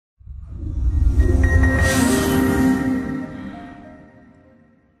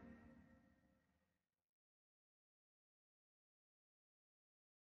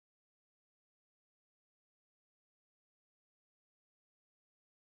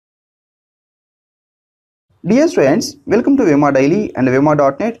Dear students, welcome to Vyoma Daily and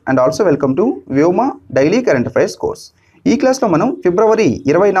Vyoma.net and also welcome to Vyoma Daily Current Affairs course. ఈ క్లాస్లో మనం ఫిబ్రవరి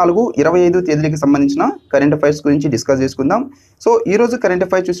 24, 25 తేదీలకు సంబంధించిన current affairs గురించి discuss చేసుకుందాం. So ఈరోజు కరెంట్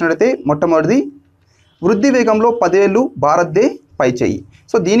అఫైర్స్ చూసినట్లయితే మొట్టమొదటిది వృద్ధి వేగంలో 10 ఏళ్లు భారత్దే పైచేయి.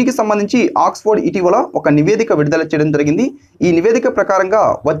 సో దీనికి సంబంధించి ఆక్స్ఫోర్డ్ ఇటీవల ఒక నివేదిక విడుదల చేయడం జరిగింది. ఈ నివేదిక ప్రకారంగా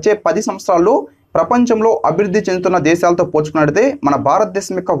వచ్చే 10 సంవత్సరాల్లో ప్రపంచంలో అభివృద్ధి చెందుతున్న దేశాలతో పోల్చుకున్నట్లయితే మన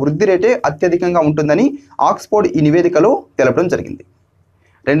భారతదేశం యొక్క వృద్ధి రేటే అత్యధికంగా ఉంటుందని ఆక్స్ఫోర్డ్ ఈ నివేదికలో తెలపడం జరిగింది.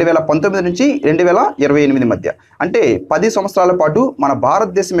 2019 నుంచి 2028 మధ్య అంటే 10 సంవత్సరాల పాటు మన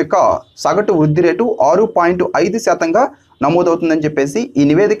భారతదేశం యొక్క సగటు వృద్ధి రేటు 6.5% నమోదవుతుందని చెప్పేసి ఈ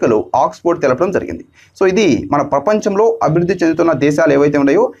నివేదికలో ఆక్స్ఫోర్డ్ తెలపడం జరిగింది. సో ఇది మన ప్రపంచంలో అభివృద్ధి చెందుతున్న దేశాలు ఏవైతే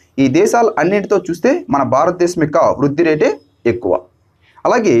ఉన్నాయో ఈ దేశాలు అన్నింటితో చూస్తే మన భారతదేశం యొక్క వృద్ధి రేటే ఎక్కువ.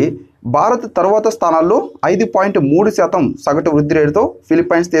 అలాగే భారత్ తర్వాత స్థానాల్లో 5.3% సగటు వృద్ధి రేటుతో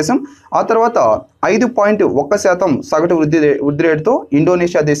ఫిలిప్పైన్స్ దేశం, ఆ తర్వాత 5.1% సగటు వృద్ధి రేటుతో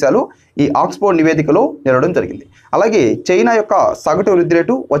ఇండోనేషియా దేశాలు ఈ ఆక్స్ఫోర్డ్ నివేదికలో నిలవడం జరిగింది. అలాగే చైనా యొక్క సగటు వృద్ధి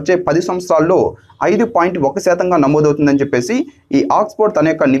రేటు వచ్చే 10 సంవత్సరాల్లో 5.1%గా నమోదవుతుందని చెప్పేసి ఈ ఆక్స్ఫోర్డ్ తన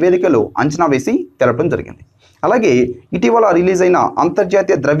యొక్క నివేదికలో అంచనా వేసి తెలపడం జరిగింది. అలాగే ఇటీవల రిలీజ్ అయిన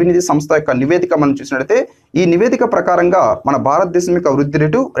అంతర్జాతీయ ద్రవ్యనిధి సంస్థ యొక్క నివేదిక మనం చూసినట్లయితే ఈ నివేదిక ప్రకారంగా మన భారతదేశం యొక్క వృద్ధి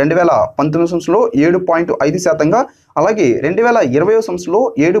రేటు 2019 సంవత్సరంలో 7.5%గా అలాగే 2020 సంవత్సరంలో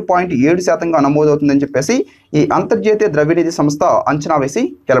 7.7%గా నమోదవుతుందని చెప్పేసి ఈ అంతర్జాతీయ ద్రవ్యనిధి సంస్థ అంచనా వేసి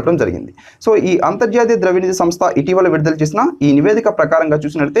తెలపడం జరిగింది. సో ఈ అంతర్జాతీయ ద్రవ్యనిధి సంస్థ ఇటీవల విడుదల చేసిన ఈ నివేదిక ప్రకారంగా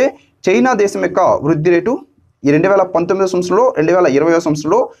చూసినట్లయితే చైనా దేశం యొక్క వృద్ధి రేటు 2019 సంవత్సరంలో 2020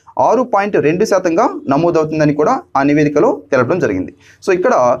 సంవత్సరంలో 6.2%గా నమోదవుతుందని కూడా ఆ నివేదికలో తెలపడం జరిగింది. సో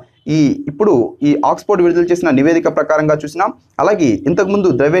ఇక్కడ ఇప్పుడు ఈ ఆక్స్ఫోర్డ్ విడుదల చేసిన నివేదిక ప్రకారంగా చూసినా అలాగే ఇంతకుముందు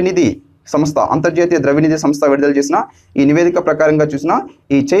ద్రవ్యనిధి సంస్థ అంతర్జాతీయ ద్రవ్యనిధి సంస్థ విడుదల చేసిన ఈ నివేదిక ప్రకారంగా చూసినా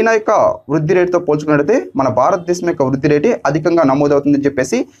ఈ చైనా యొక్క వృద్ధి రేటుతో పోల్చుకున్నట్లయితే మన భారతదేశం యొక్క వృద్ధి రేటే అధికంగా నమోదవుతుందని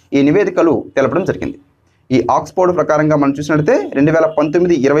చెప్పేసి ఈ నివేదికలు తెలపడం జరిగింది. ఈ ఆక్స్ఫోర్డ్ ప్రకారంగా మనం చూసినట్లయితే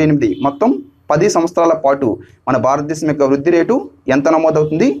 2019-28 మొత్తం 10 సంవత్సరాల పాటు మన భారతదేశం యొక్క వృద్ధి రేటు ఎంత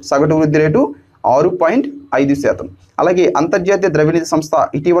నమోదవుతుంది? సగటు వృద్ధి రేటు 6.5%. అలాగే అంతర్జాతీయ ద్రవ్యనిధి సంస్థ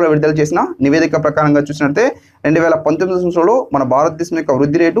ఇటీవల విడుదల చేసిన నివేదిక ప్రకారంగా చూసినట్లయితే 2019 సంవత్సరంలో మన భారతదేశం యొక్క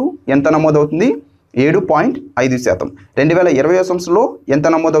వృద్ధి రేటు ఎంత నమోదవుతుంది? 7.5%. 2020 సంవత్సరంలో ఎంత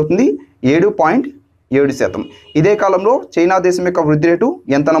నమోదవుతుంది? 7.7%. ఇదే కాలంలో చైనా దేశం యొక్క వృద్ధి రేటు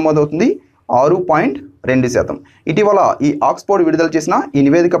ఎంత నమోదవుతుంది? 6.2%. ఇటీవల ఈ ఆక్స్ఫోర్డ్ విడుదల చేసిన ఈ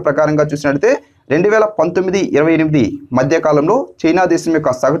నివేదిక ప్రకారంగా చూసినట్లయితే 2019-28 మధ్య కాలంలో చైనా దేశం యొక్క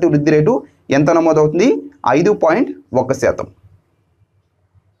సగటు వృద్ధి రేటు ఎంత నమోదవుతుంది? 5.1%.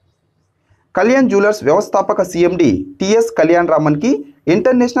 కళ్యాణ్ జ్యువెలర్స్ వ్యవస్థాపక CMD TS Kalyan రామన్కి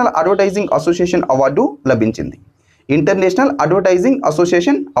international advertising association award లభించింది. ఇంటర్నేషనల్ అడ్వర్టైజింగ్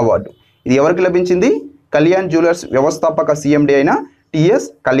అసోసియేషన్ అవార్డు ఇది ఎవరికి లభించింది? కళ్యాణ్ జ్యువెలర్స్ వ్యవస్థాపక సిఎండి అయిన టిఎస్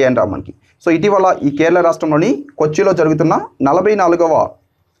కళ్యాణ్ రామన్కి. సో ఇటీవల ఈ కేరళ రాష్ట్రంలోని కొచ్చిలో జరుగుతున్న 44వ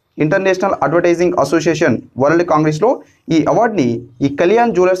ఇంటర్నేషనల్ అడ్వర్టైజింగ్ అసోసియేషన్ వరల్డ్ కాంగ్రెస్లో ఈ అవార్డుని ఈ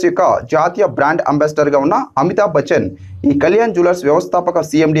కళ్యాణ్ జ్యువెలర్స్ యొక్క జాతీయ బ్రాండ్ అంబాసిడర్గా ఉన్న అమితాబ్ బచ్చన్ ఈ కళ్యాణ్ జ్యువెలర్స్ వ్యవస్థాపక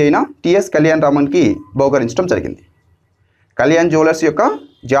సిఎండి అయిన టిఎస్ కళ్యాణ్ రామన్కి బహుకరించడం జరిగింది. కళ్యాణ్ జ్యువెలర్స్ యొక్క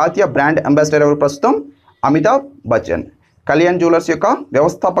జాతీయ బ్రాండ్ అంబాసిడర్ ఎవరు ప్రస్తుతం? అమితాబ్ బచ్చన్. కళ్యాణ్ జ్యువెలర్స్ యొక్క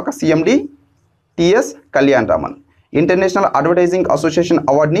వ్యవస్థాపక CMD TS Kalyan Raman. International advertising association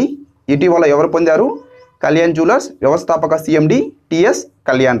అవార్డుని ఇటీవల ఎవరు పొందారు? కళ్యాణ్ జ్యువెలర్స్ వ్యవస్థాపక సిఎండి టిఎస్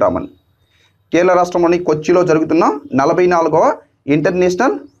కళ్యాణ్ రామన్. కేరళ రాష్ట్రంలోని కొచ్చిలో జరుగుతున్న 44వ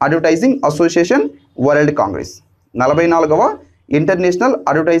international advertising association world Congress. 44వ international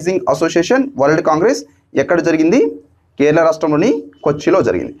advertising association world Congress ఎక్కడ జరిగింది? కేరళ రాష్ట్రంలోని కొచ్చిలో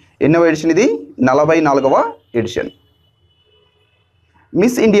జరిగింది. ఎన్నవ ఎడిషన్ ఇది? 44వ ఎడిషన్.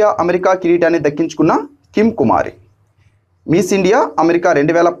 మిస్ ఇండియా అమెరికా కిరీటాన్ని దక్కించుకున్న కిమ్ కుమారి. మిస్ ఇండియా అమెరికా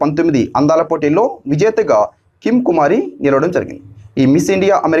 2019 అందాల పోటీల్లో విజేతగా కిమ్ కుమారి నిలవడం జరిగింది. ఈ మిస్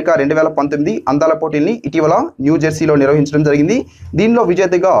ఇండియా అమెరికా 2019 అందాల పోటీల్ని ఇటీవల న్యూ జెర్సీలో నిర్వహించడం జరిగింది. దీనిలో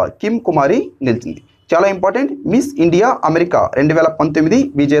విజేతగా కిమ్ కుమారి నిలిచింది. చాలా ఇంపార్టెంట్, మిస్ ఇండియా అమెరికా 2019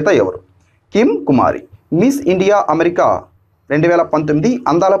 విజేత ఎవరు? కిమ్ కుమారి. మిస్ ఇండియా అమెరికా 2019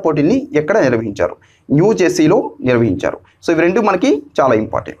 అందాల పోటీల్ని ఎక్కడ నిర్వహించారు? న్యూ జెర్సీలో నిర్వహించారు. సో ఇవి రెండు మనకి చాలా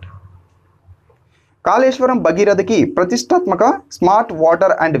ఇంపార్టెంట్. కాళేశ్వరం భగీరథకి ప్రతిష్టాత్మక smart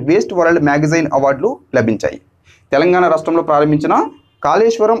water and waste world magazine అవార్డులు లభించాయి. తెలంగాణ రాష్ట్రంలో ప్రారంభించిన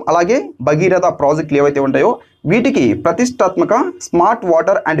కాళేశ్వరం అలాగే భగీరథ ప్రాజెక్టులు ఏవైతే ఉంటాయో వీటికి ప్రతిష్టాత్మక smart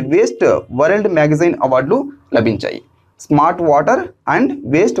water and waste world magazine అవార్డులు లభించాయి. Smart water and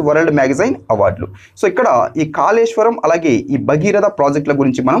waste world magazine అవార్డులు. సో ఇక్కడ ఈ కాళేశ్వరం అలాగే ఈ భగీరథ ప్రాజెక్టుల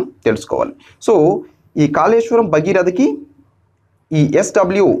గురించి మనం తెలుసుకోవాలి. సో ఈ కాళేశ్వరం భగీరథకి ఈ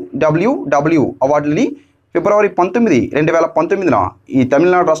SWWW అవార్డుని ఫిబ్రవరి 19, 2019న ఈ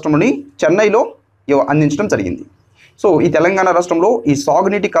తమిళనాడు రాష్ట్రంలోని చెన్నైలో అందించడం జరిగింది. సో ఈ తెలంగాణ రాష్ట్రంలో ఈ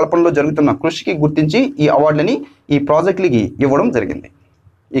సాగునీటి కల్పనలో జరుగుతున్న కృషికి గుర్తించి ఈ అవార్డులని ఈ ప్రాజెక్టులకి ఇవ్వడం జరిగింది.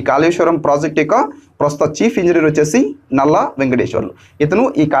 ఈ కాళేశ్వరం ప్రాజెక్ట్ యొక్క ప్రస్తుత చీఫ్ ఇంజనీర్ వచ్చేసి నల్లా వెంకటేశ్వర్లు. ఇతను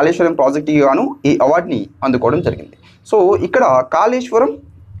ఈ కాళేశ్వరం ప్రాజెక్టుకి గాను ఈ అవార్డుని అందుకోవడం జరిగింది. సో ఇక్కడ Kaleshwaram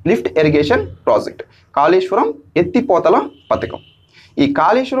lift irrigation project, Kaleshwaram ఎత్తిపోతల పథకం. ఈ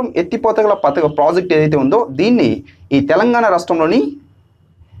కాళేశ్వరం ఎత్తిపోతల ప్రాజెక్ట్ ఏదైతే ఉందో దీన్ని ఈ తెలంగాణ రాష్ట్రంలోని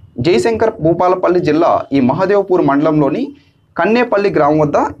జయశంకర్ భూపాలపల్లి జిల్లా ఈ మహదేవ్పూర్ మండలంలోని కన్నేపల్లి గ్రామం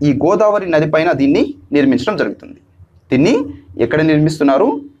వద్ద ఈ గోదావరి నది పైన దీన్ని నిర్మించడం జరుగుతుంది. దీన్ని ఎక్కడ నిర్మిస్తున్నారు?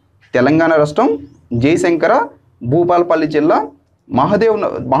 తెలంగాణ రాష్ట్రం జయశంకర భూపాలపల్లి జిల్లా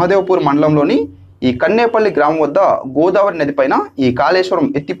మహదేవ్పూర్ మండలంలోని ఈ కన్నేపల్లి గ్రామం వద్ద గోదావరి నది పైన ఈ కాళేశ్వరం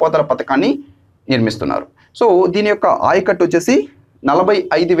ఎత్తిపోతల పథకాన్ని నిర్మిస్తున్నారు. సో దీని యొక్క ఆయకట్టు వచ్చేసి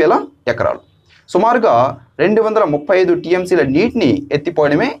 45,000 ఎకరాలు. సుమారుగా 235 టీఎంసీల నీటిని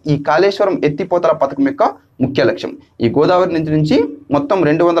ఎత్తిపోవడమే ఈ కాళేశ్వరం ఎత్తిపోతల పథకం యొక్క ముఖ్య లక్ష్యం. ఈ గోదావరి నుంచి మొత్తం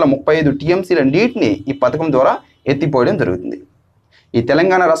 235 టీఎంసీల నీటిని ఈ పథకం ద్వారా ఎత్తిపోయడం జరుగుతుంది. ఈ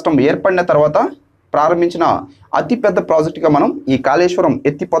తెలంగాణ రాష్ట్రం ఏర్పడిన తర్వాత ప్రారంభించిన అతిపెద్ద ప్రాజెక్టుగా మనం ఈ కాళేశ్వరం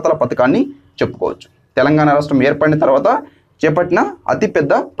ఎత్తిపోతల పథకాన్ని చెప్పుకోవచ్చు. తెలంగాణ రాష్ట్రం ఏర్పడిన తర్వాత చేపట్టిన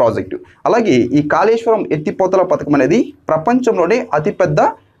అతిపెద్ద ప్రాజెక్టు. అలాగే ఈ కాళేశ్వరం ఎత్తిపోతల పథకం అనేది ప్రపంచంలోనే అతిపెద్ద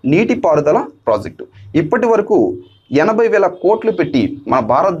నీటిపారుదల ప్రాజెక్టు. ఇప్పటి వరకు 80,000 కోట్లు పెట్టి మన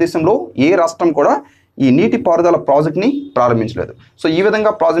భారతదేశంలో ఏ రాష్ట్రం కూడా ఈ నీటిపారుదల ప్రాజెక్ట్ని ప్రారంభించలేదు. సో ఈ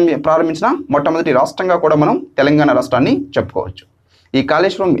విధంగా ప్రారంభించిన మొట్టమొదటి రాష్ట్రంగా కూడా మనం తెలంగాణ రాష్ట్రాన్ని చెప్పుకోవచ్చు. ఈ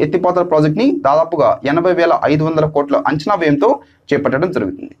కాళేశ్వరం ఎత్తిపోతల ప్రాజెక్ట్ని దాదాపుగా 80,500 కోట్ల అంచనా వ్యయంతో చేపట్టడం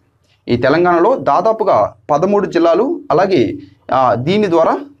జరుగుతుంది. ఈ తెలంగాణలో దాదాపుగా 13 జిల్లాలు అలాగే దీని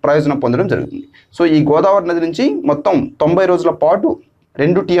ద్వారా ప్రయోజనం పొందడం జరుగుతుంది. సో ఈ గోదావరి నది నుంచి మొత్తం 90 రోజుల పాటు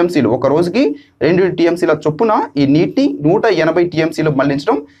 2 టీఎంసీలు, ఒక రోజుకి 2 టీఎంసీల చొప్పున ఈ నీటిని 180 టీఎంసీలు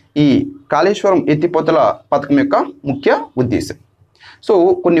మళ్లించడం ఈ కాళేశ్వరం ఎత్తిపోతల పథకం యొక్క ముఖ్య ఉద్దేశం. సో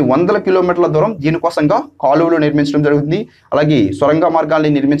కొన్ని వందల కిలోమీటర్ల దూరం దీనికోసంగా కాలువలు నిర్మించడం జరుగుతుంది, అలాగే సొరంగ మార్గాల్ని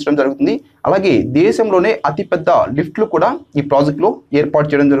నిర్మించడం జరుగుతుంది, అలాగే దేశంలోనే అతిపెద్ద లిఫ్ట్లు కూడా ఈ ప్రాజెక్టులో ఏర్పాటు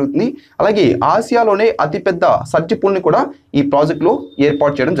చేయడం జరుగుతుంది, అలాగే ఆసియాలోనే అతిపెద్ద సర్జి పూల్ని కూడా ఈ ప్రాజెక్టులో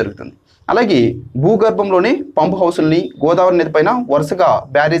ఏర్పాటు చేయడం జరుగుతుంది. అలాగే భూగర్భంలోనే పంప్ హౌసుల్ని గోదావరి నది పైన వరుసగా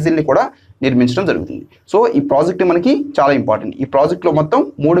బ్యారేజీల్ని కూడా నిర్మించడం జరుగుతుంది. సో ఈ ప్రాజెక్టు మనకి చాలా ఇంపార్టెంట్. ఈ ప్రాజెక్టులో మొత్తం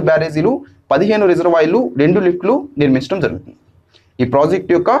 3 బ్యారేజీలు, 15 రిజర్వాయర్లు, 2 లిఫ్ట్లు నిర్మించడం జరుగుతుంది. ఈ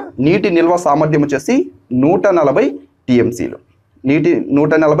ప్రాజెక్టు యొక్క నీటి నిల్వ సామర్థ్యం వచ్చేసి 140 టీఎంసీలు. నీటి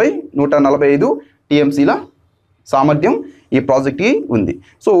 145 టీఎంసీల సామర్థ్యం ఈ ప్రాజెక్ట్కి ఉంది.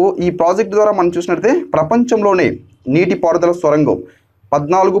 సో ఈ ప్రాజెక్టు ద్వారా మనం చూసినట్లయితే ప్రపంచంలోనే నీటిపారుదల సొరంగం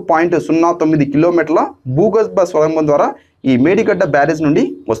 14.09 కిలోమీటర్ల భూగర్భ సొరంగం ద్వారా ఈ మేడిగడ్డ బ్యారేజ్ నుండి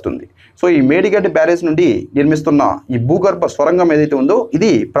వస్తుంది. సో ఈ మేడిగడ్డ బ్యారేజ్ నుండి నిర్మిస్తున్న ఈ భూగర్భ సొరంగం ఏదైతే ఉందో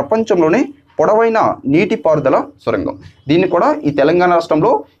ఇది ప్రపంచంలోనే పొడవైన నీటిపారుదల సొరంగం. దీన్ని కూడా ఈ తెలంగాణ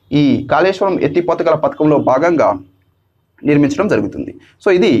రాష్ట్రంలో ఈ కాళేశ్వరం ఎత్తిపోతల పథకంలో భాగంగా నిర్మించడం జరుగుతుంది. సో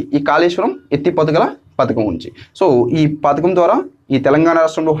ఇది ఈ కాళేశ్వరం ఎత్తిపోతల పథకం నుంచి. సో ఈ పథకం ద్వారా ఈ తెలంగాణ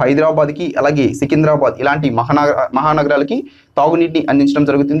రాష్ట్రంలో హైదరాబాద్కి అలాగే సికింద్రాబాద్ ఇలాంటి మహానగరాలకి తాగునీటిని అందించడం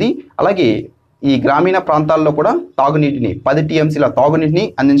జరుగుతుంది. అలాగే ఈ గ్రామీణ ప్రాంతాల్లో కూడా తాగునీటిని 10 టీఎంసీల తాగునీటిని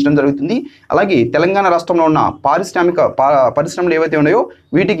అందించడం జరుగుతుంది. అలాగే తెలంగాణ రాష్ట్రంలో ఉన్న పరిశ్రమలు ఏవైతే ఉన్నాయో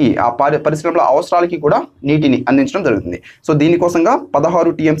వీటికి ఆ పరిశ్రమల అవసరాలకి కూడా నీటిని అందించడం జరుగుతుంది. సో దీనికోసంగా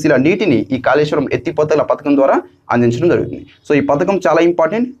 16 టీఎంసీల నీటిని ఈ కాళేశ్వరం ఎత్తిపోతల పథకం ద్వారా అందించడం జరుగుతుంది. సో ఈ పథకం చాలా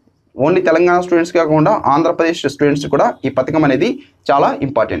ఇంపార్టెంట్. ఓన్లీ తెలంగాణ స్టూడెంట్స్ కాకుండా ఆంధ్రప్రదేశ్ స్టూడెంట్స్ కూడా ఈ పథకం అనేది చాలా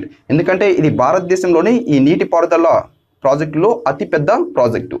ఇంపార్టెంట్. ఎందుకంటే ఇది భారతదేశంలోని ఈ నీటిపారుదల ప్రాజెక్టులో అతిపెద్ద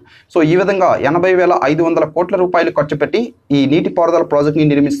ప్రాజెక్టు. సో ఈ విధంగా 80,500 కోట్ల రూపాయలు ఖర్చు పెట్టి ఈ నీటిపారుదల ప్రాజెక్టుని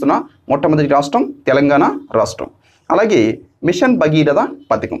నిర్మిస్తున్న మొట్టమొదటి రాష్ట్రం తెలంగాణ రాష్ట్రం. అలాగే మిషన్ భగీరథ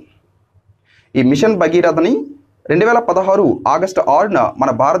పథకం. ఈ మిషన్ భగీరథని 2016 ఆగస్టు 6న మన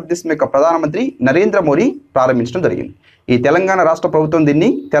భారతదేశం యొక్క ప్రధానమంత్రి నరేంద్ర మోడీ ప్రారంభించడం జరిగింది. ఈ తెలంగాణ రాష్ట్ర ప్రభుత్వం దీన్ని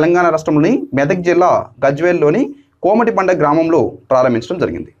తెలంగాణ రాష్ట్రంలోని మెదక్ జిల్లా గజ్వేల్లోని కోమటిబండ గ్రామంలో ప్రారంభించడం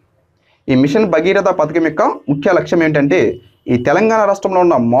జరిగింది. ఈ మిషన్ భగీరథ పథకం యొక్క ముఖ్య లక్ష్యం ఏంటంటే ఈ తెలంగాణ రాష్ట్రంలో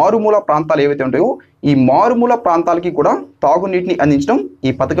ఉన్న మారుమూల ప్రాంతాలు ఏవైతే ఉంటాయో ఈ మారుమూల ప్రాంతాలకి కూడా తాగునీటిని అందించడం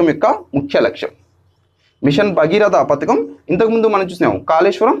ఈ పథకం యొక్క ముఖ్య లక్ష్యం. మిషన్ భగీరథ పథకం ఇంతకుముందు మనం చూసినాం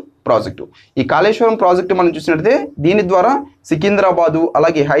కాళేశ్వరం ప్రాజెక్టు. ఈ కాళేశ్వరం ప్రాజెక్టు మనం చూసినట్లయితే దీని ద్వారా సికింద్రాబాదు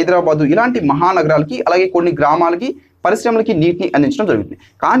అలాగే హైదరాబాదు ఇలాంటి మహానగరాలకి అలాగే కొన్ని గ్రామాలకి పరిశ్రమలకి నీటిని అందించడం జరుగుతుంది.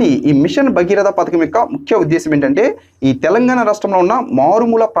 కానీ ఈ మిషన్ భగీరథ పథకం యొక్క ముఖ్య ఉద్దేశం ఏంటంటే ఈ తెలంగాణ రాష్ట్రంలో ఉన్న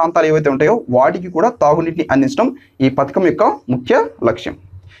మారుమూల ప్రాంతాలు ఏవైతే ఉంటాయో వాటికి కూడా తాగునీటిని అందించడం ఈ పథకం యొక్క ముఖ్య లక్ష్యం.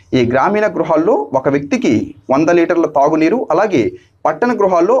 ఈ గ్రామీణ గృహాల్లో ఒక వ్యక్తికి 100 లీటర్ల తాగునీరు అలాగే పట్టణ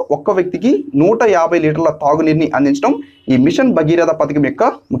గృహాల్లో ఒక్క వ్యక్తికి 150 లీటర్ల తాగునీరుని అందించడం ఈ మిషన్ భగీరథ పథకం యొక్క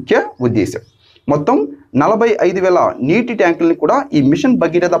ముఖ్య ఉద్దేశం. మొత్తం 45,000 నీటి ట్యాంకులను కూడా ఈ మిషన్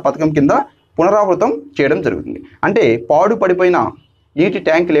భగీరథ పథకం కింద పునరావృతం చేయడం జరుగుతుంది. అంటే పాడుపడిపోయిన నీటి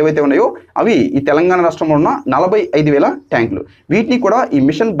ట్యాంకులు ఏవైతే ఉన్నాయో అవి ఈ తెలంగాణ రాష్ట్రంలో ఉన్న 45,000 ట్యాంకులు. వీటిని కూడా ఈ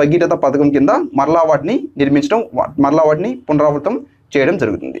మిషన్ భగీరథ పథకం కింద మరలా వాటిని నిర్మించడం, మరలా వాటిని పునరావృతం చేయడం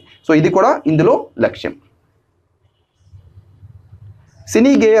జరుగుతుంది. సో ఇది కూడా ఇందులో లక్ష్యం.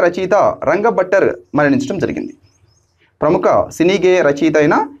 సినీ గేయ రచయిత రంగభట్టర్ మరణించడం జరిగింది. ప్రముఖ సినీ గేయ రచయిత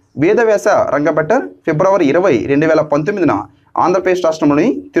అయిన వేదవ్యాస రంగభట్టర్ ఫిబ్రవరి 20, 2019న ఆంధ్రప్రదేశ్ రాష్ట్రంలోని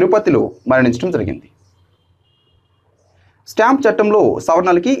తిరుపతిలో మరణించడం జరిగింది. స్టాంప్ చట్టంలో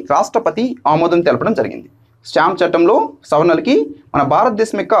సవరణలకి రాష్ట్రపతి ఆమోదం తెలపడం జరిగింది. స్టాంప్ చట్టంలో సవరణలకి మన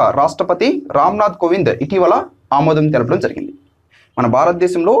భారతదేశం యొక్క రాష్ట్రపతి రామ్నాథ్ కోవింద్ ఇటీవల ఆమోదం తెలపడం జరిగింది. మన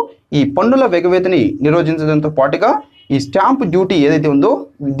భారతదేశంలో ఈ పన్నుల ఎగవేతని నిరోధించడంతో పాటుగా ఈ స్టాంప్ డ్యూటీ ఏదైతే ఉందో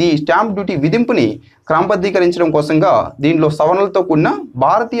ఈ స్టాంప్ డ్యూటీ విధింపుని క్రమబద్ధీకరించడం కోసంగా దీనిలో సవరణలతో కూడిన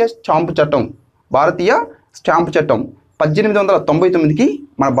భారతీయ స్టాంపు చట్టం 1899కి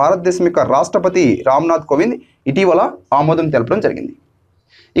మన భారతదేశం యొక్క రాష్ట్రపతి రామ్నాథ్ కోవింద్ ఇటీవల ఆమోదం తెలపడం జరిగింది.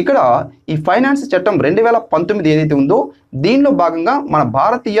 ఇక్కడ ఈ ఫైనాన్స్ చట్టం 2019 ఏదైతే ఉందో దీనిలో భాగంగా మన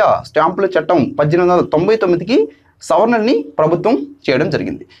భారతీయ స్టాంపుల చట్టం 1899కి సవరణల్ని ప్రభుత్వం చేయడం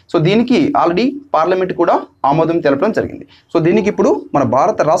జరిగింది. సో దీనికి ఆల్రెడీ పార్లమెంట్ కూడా ఆమోదం తెలపడం జరిగింది. సో దీనికి ఇప్పుడు మన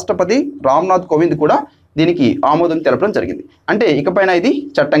భారత రాష్ట్రపతి రామ్నాథ్ కోవింద్ కూడా దీనికి ఆమోదం తెలపడం జరిగింది. అంటే ఇకపైన ఇది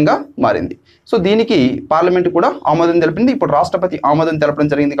చట్టంగా మారింది. సో దీనికి పార్లమెంట్ కూడా ఆమోదం తెలిపింది, ఇప్పుడు రాష్ట్రపతి ఆమోదం తెలపడం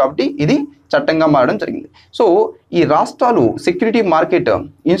జరిగింది కాబట్టి ఇది చట్టంగా మారడం జరిగింది. సో ఈ రాష్ట్రాలు సెక్యూరిటీ మార్కెట్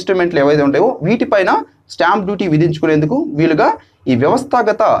ఇన్స్ట్రుమెంట్లు ఏవైతే ఉంటాయో వీటిపైన స్టాంప్ డ్యూటీ విధించుకునేందుకు వీలుగా ఈ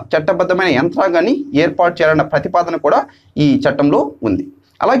వ్యవస్థాగత చట్టబద్ధమైన యంత్రాంగాన్ని ఏర్పాటు చేయాలన్న ప్రతిపాదన కూడా ఈ చట్టంలో ఉంది.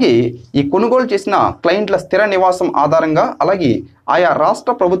 అలాగే ఈ కొనుగోలు చేసిన క్లయింట్ల స్థిర నివాసం ఆధారంగా అలాగే ఆయా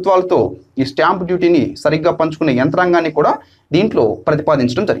రాష్ట్ర ప్రభుత్వాలతో ఈ స్టాంప్ డ్యూటీని సరిగ్గా పంచుకునే యంత్రాంగాన్ని కూడా దీంట్లో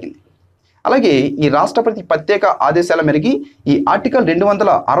ప్రతిపాదించడం జరిగింది. అలాగే ఈ రాష్ట్రపతి ప్రత్యేక ఆదేశాల మేరకు ఈ ఆర్టికల్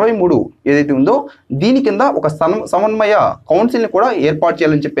 263 ఏదైతే ఉందో దీని కింద ఒక సమన్వయ కౌన్సిల్ని కూడా ఏర్పాటు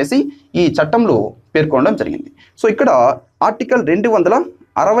చేయాలని చెప్పేసి ఈ చట్టంలో పేర్కొనడం జరిగింది. సో ఇక్కడ ఆర్టికల్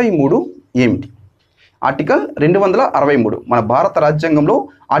 263 ఏమిటి? ఆర్టికల్ 263 మన భారత రాజ్యాంగంలో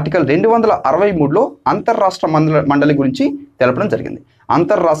ఆర్టికల్ 263లో అంతర్రాష్ట్ర మండలి గురించి తెలపడం జరిగింది.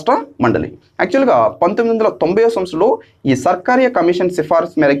 అంతర్రాష్ట్ర మండలి యాక్చువల్గా 1990వ సంవత్సరంలో ఈ సర్కారీ కమిషన్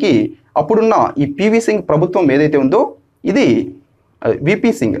సిఫార్సు మేరకి అప్పుడున్న ఈ పివి సింగ్ ప్రభుత్వం ఏదైతే ఉందో ఇది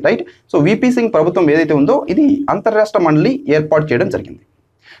VP Singh right. So VP Singh ప్రభుత్వం ఏదైతే ఉందో ఇది అంతర్రాష్ట్ర మండలి ఏర్పాటు చేయడం జరిగింది.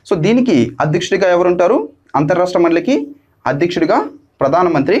 సో దీనికి అధ్యక్షుడిగా ఎవరుంటారు? అంతర్రాష్ట్ర మండలికి అధ్యక్షుడిగా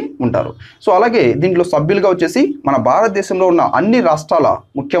ప్రధానమంత్రి ఉంటారు. సో అలాగే దీంట్లో సభ్యులుగా వచ్చేసి మన భారతదేశంలో ఉన్న అన్ని రాష్ట్రాల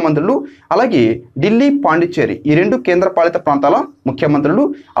ముఖ్యమంత్రులు, అలాగే ఢిల్లీ, పాండిచ్చేరి ఈ 2 కేంద్రపాలిత ప్రాంతాల ముఖ్యమంత్రులు,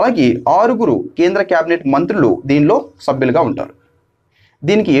 అలాగే 6 కేంద్ర కేబినెట్ మంత్రులు దీనిలో సభ్యులుగా ఉంటారు.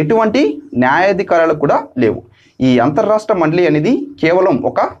 దీనికి ఎటువంటి న్యాయాధికారాలు కూడా లేవు. ఈ అంతర్రాష్ట్ర మండలి అనేది కేవలం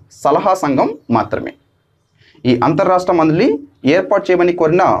ఒక సలహా సంఘం మాత్రమే. ఈ అంతర్రాష్ట్ర మండలి ఏర్పాటు చేయమని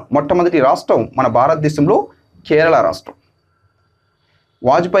కోరిన మొట్టమొదటి రాష్ట్రం మన భారతదేశంలో కేరళ రాష్ట్రం.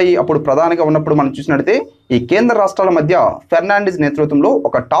 వాజ్పేయి అప్పుడు ప్రధానిగా ఉన్నప్పుడు మనం చూసినట్లయితే ఈ కేంద్ర రాష్ట్రాల మధ్య ఫెర్నాండెస్ నేతృత్వంలో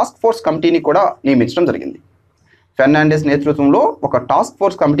ఒక టాస్క్ ఫోర్స్ కమిటీని కూడా నియమించడం జరిగింది. ఫెర్నాండెస్ నేతృత్వంలో ఒక టాస్క్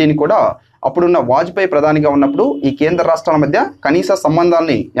ఫోర్స్ కమిటీని కూడా అప్పుడున్న వాజ్పేయి ప్రధానిగా ఉన్నప్పుడు ఈ కేంద్ర రాష్ట్రాల మధ్య కనీస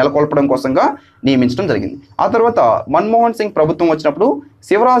సంబంధాలని నెలకొల్పడం కోసంగా నియమించడం జరిగింది. ఆ తర్వాత మన్మోహన్ సింగ్ ప్రభుత్వం వచ్చినప్పుడు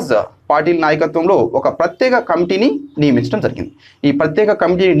శివరాజ్ పాటిల్ నాయకత్వంలో ఒక ప్రత్యేక కమిటీని నియమించడం జరిగింది. ఈ ప్రత్యేక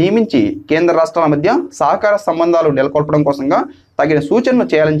కమిటీని నియమించి కేంద్ర రాష్ట్రాల మధ్య సహకార సంబంధాలు నెలకొల్పడం కోసంగా తగిన సూచనలు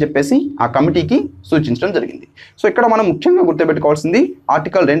చేయాలని చెప్పేసి ఆ కమిటీకి సూచించడం జరిగింది. సో ఇక్కడ మనం ముఖ్యంగా గుర్తుపెట్టుకోవాల్సింది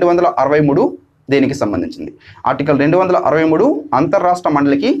ఆర్టికల్ 263 దేనికి సంబంధించింది? ఆర్టికల్ 263 అంతర్రాష్ట్ర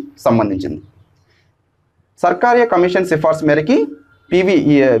మండలికి సంబంధించింది. సర్కారీ కమిషన్ సిఫార్సు మేరకి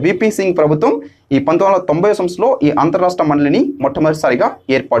విపి సింగ్ ప్రభుత్వం ఈ 1990 సంవత్సరంలో ఈ అంతర్రాష్ట్ర మండలిని మొట్టమొదటిసారిగా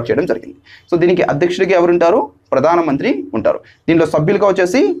ఏర్పాటు చేయడం జరిగింది. సో దీనికి అధ్యక్షుడిగా ఎవరుంటారు? ప్రధానమంత్రి ఉంటారు. దీనిలో సభ్యులుగా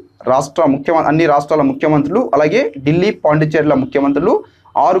వచ్చేసి అన్ని రాష్ట్రాల ముఖ్యమంత్రులు, అలాగే ఢిల్లీ, పాండిచ్చేరిల ముఖ్యమంత్రులు,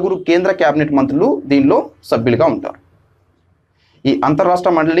 6 కేంద్ర కేబినెట్ మంత్రులు దీనిలో సభ్యులుగా ఉంటారు. ఈ అంతర్రాష్ట్ర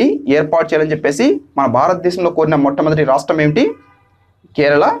మండలి ఏర్పాటు చేయాలని చెప్పేసి మన భారతదేశంలో కోరిన మొట్టమొదటి రాష్ట్రం ఏమిటి?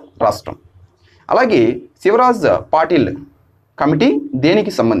 కేరళ రాష్ట్రం. అలాగే శివరాజ్ పాటిల్ కమిటీ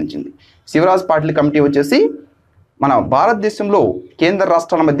దేనికి సంబంధించింది? శివరాజ్ పాటిల్ కమిటీ వచ్చేసి మన భారతదేశంలో కేంద్ర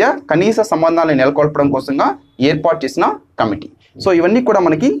రాష్ట్రాల మధ్య కనీస సంబంధాలను నెలకొల్పడం కోసంగా ఏర్పాటు చేసిన కమిటీ. సో ఇవన్నీ కూడా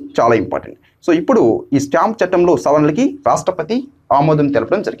మనకి చాలా ఇంపార్టెంట్. సో ఇప్పుడు ఈ స్టాంప్ చట్టంలో సవరణలకి రాష్ట్రపతి ఆమోదం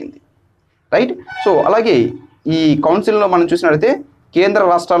తెలపడం జరిగింది రైట్. సో అలాగే ఈ కౌన్సిల్లో మనం చూసినట్లయితే కేంద్ర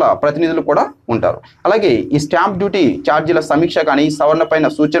రాష్ట్రాల ప్రతినిధులు కూడా ఉంటారు. అలాగే ఈ స్టాంప్ డ్యూటీ ఛార్జీల సమీక్ష కానీ సవరణ పైన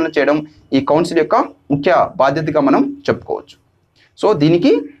సూచనలు చేయడం ఈ కౌన్సిల్ యొక్క ముఖ్య బాధ్యతగా మనం చెప్పుకోవచ్చు. సో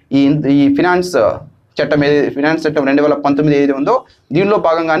దీనికి ఈ ఫినాన్స్ చట్టం 2019 ఏదైతే ఉందో దీనిలో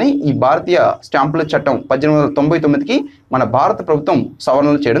భాగంగానే ఈ భారతీయ స్టాంపుల చట్టం 1899కి మన భారత ప్రభుత్వం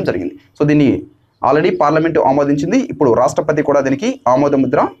సవరణలు చేయడం జరిగింది. సో దీన్ని ఆల్రెడీ పార్లమెంటు ఆమోదించింది. ఇప్పుడు రాష్ట్రపతి కూడా దీనికి ఆమోద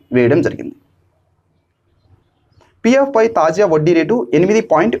ముద్ర వేయడం జరిగింది. పిఎఫ్ పై తాజా వడ్డీ రేటు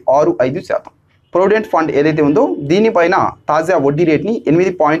 8.65%. ప్రొవిడెంట్ ఫండ్ ఏదైతే ఉందో దీనిపైన తాజా వడ్డీ రేట్ని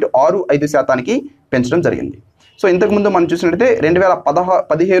 8.65%కి పెంచడం జరిగింది. సో ఇంతకుముందు మనం చూసినట్లయితే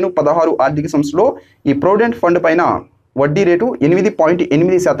 2015-16 ఆర్థిక సంవత్సరంలో ఈ ప్రొవిడెంట్ ఫండ్ పైన వడ్డీ రేటు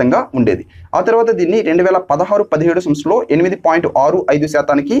 8.8%గా ఉండేది. ఆ తర్వాత దీన్ని 2016-17 సంవత్సరంలో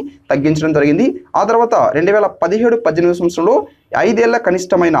 8.65%కి తగ్గించడం జరిగింది. ఆ తర్వాత 2017-18 సంవత్సరంలో 5 ఏళ్ల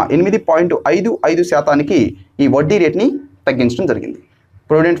కనిష్టమైన 8.55%కి ఈ వడ్డీ రేట్ని తగ్గించడం జరిగింది,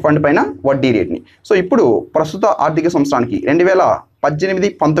 ప్రొవిడెంట్ ఫండ్ పైన వడ్డీ రేట్ని. సో ఇప్పుడు ప్రస్తుత ఆర్థిక సంవత్సరానికి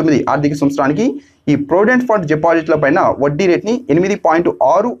 2018-19 ఆర్థిక సంవత్సరానికి ఈ ప్రొవిడెంట్ ఫండ్ డిపాజిట్ల పైన వడ్డీ రేట్ని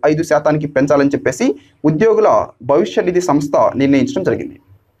 8.65%కి పెంచాలని చెప్పేసి ఉద్యోగుల భవిష్య నిధి సంస్థ నిర్ణయించడం జరిగింది.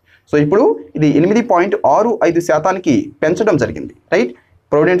 సో ఇప్పుడు ఇది 8.65%కి పెంచడం జరిగింది, రైట్.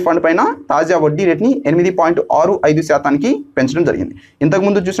 ప్రొవిడెంట్ ఫండ్ పైన తాజా వడ్డీ రేట్ని 8.65%కి పెంచడం జరిగింది.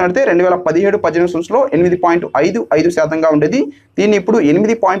 ఇంతకుముందు చూసినట్లయితే 2017-18 సంవత్సరంలో 8.55%గా ఉండేది. దీన్ని ఇప్పుడు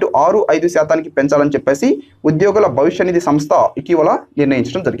 8.65%కి పెంచాలని చెప్పేసి ఉద్యోగుల భవిష్య నిధి సంస్థ ఇటీవల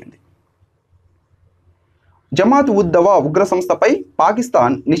నిర్ణయించడం జరిగింది. జమాత్ ఉద్ దవా ఉగ్ర సంస్థపై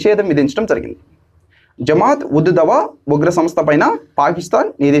పాకిస్తాన్ నిషేధం విధించడం జరిగింది. జమాత్ ఉద్ దవా ఉగ్ర సంస్థ పైన పాకిస్తాన్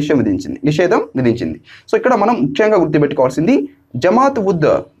నిషేధం విధించింది. సో ఇక్కడ మనం ముఖ్యంగా గుర్తుపెట్టుకోవాల్సింది జమాత్ ఉద్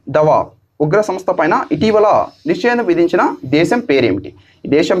దవా ఉగ్ర సంస్థ పైన ఇటీవల నిషేధం విధించిన దేశం పేరేమిటి? ఈ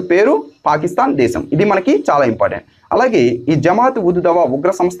దేశం పేరు పాకిస్తాన్ దేశం. ఇది మనకి చాలా ఇంపార్టెంట్. అలాగే ఈ జమాత్ ఉద్ దవా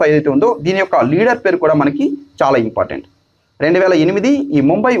ఉగ్ర సంస్థ ఏదైతే ఉందో దీని యొక్క లీడర్ పేరు కూడా మనకి చాలా ఇంపార్టెంట్. 2008 ఈ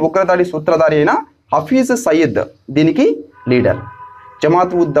ముంబై ఉగ్రదాడి సూత్రధారి అయిన హఫీజ్ సయీద్ దీనికి లీడర్.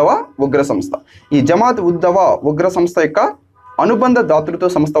 జమాత్ ఉద్ దవా ఉగ్ర సంస్థ. ఈ జమాత్ ఉద్ దవా ఉగ్ర సంస్థ యొక్క అనుబంధ దాతృత్వ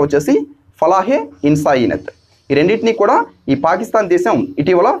సంస్థ వచ్చేసి ఫలాహే ఇన్సాయినత్. ఈ రెండింటినీ కూడా ఈ పాకిస్తాన్ దేశం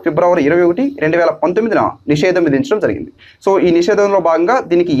ఇటీవల ఫిబ్రవరి 21, 2019 నిషేధం విధించడం జరిగింది. సో ఈ నిషేధంలో భాగంగా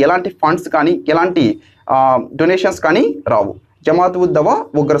దీనికి ఎలాంటి ఫండ్స్ కానీ ఎలాంటి డొనేషన్స్ కానీ రావు. జమాత్ ఉద్ దవా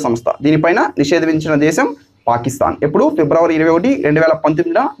ఉగ్ర సంస్థ దీనిపైన నిషేధం విధించిన దేశం పాకిస్తాన్. ఎప్పుడు ఫిబ్రవరి 21,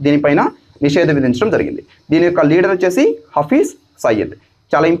 2019 దీనిపైన నిషేధం విధించడం జరిగింది. దీని యొక్క లీడర్ వచ్చేసి హఫీజ్ సయీద్.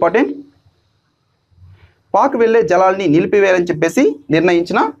 చాలా ఇంపార్టెంట్. పాక్ వెళ్ళే జలాల్ని నిలిపివేయాలని చెప్పేసి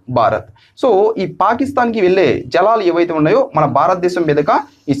నిర్ణయించిన భారత్. సో ఈ పాకిస్తాన్కి వెళ్ళే జలాలు ఏవైతే ఉన్నాయో మన భారతదేశం మీదుగా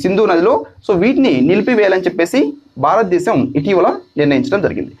ఈ సింధు నదిలో, సో వీటిని నిలిపివేయాలని చెప్పేసి భారతదేశం ఇటీవల నిర్ణయించడం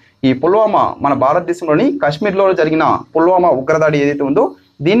జరిగింది. ఈ పుల్వామా మన భారతదేశంలోని కాశ్మీర్లో జరిగిన పుల్వామా ఉగ్రదాడి ఏదైతే ఉందో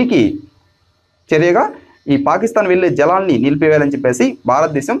దీనికి చర్యగా ఈ పాకిస్తాన్ వెళ్ళే జలాల్ని నిలిపివేయాలని చెప్పేసి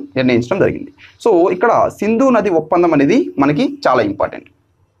భారతదేశం నిర్ణయించడం జరిగింది. సో ఇక్కడ సింధు నది ఒప్పందం అనేది మనకి చాలా ఇంపార్టెంట్.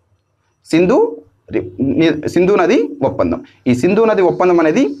 సింధు నది ఒప్పందం. ఈ సింధు నది ఒప్పందం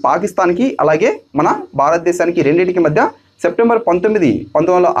అనేది పాకిస్తాన్కి అలాగే మన భారతదేశానికి రెండింటికి మధ్య సెప్టెంబర్ 19,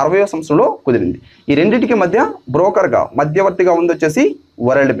 1960 సంవత్సరంలో కుదిరింది. ఈ రెండింటికి మధ్య బ్రోకర్గా మధ్యవర్తిగా ఉంది వచ్చేసి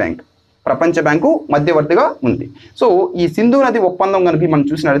వరల్డ్ బ్యాంక్, ప్రపంచ బ్యాంకు మధ్యవర్తిగా ఉంది. సో ఈ సింధు నది ఒప్పందం కనుక మనం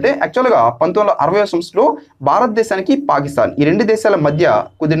చూసినట్లయితే యాక్చువల్గా 1960 సంవత్సరంలో భారతదేశానికి పాకిస్తాన్ ఈ రెండు దేశాల మధ్య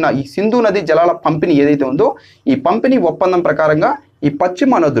కుదిరిన ఈ సింధు నది జలాల పంపిణీ ఏదైతే ఉందో ఈ పంపిణీ ఒప్పందం ప్రకారంగా ఈ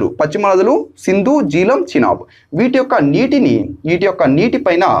పశ్చిమ నదులు సింధు, జీలం, చినాబ్ వీటి యొక్క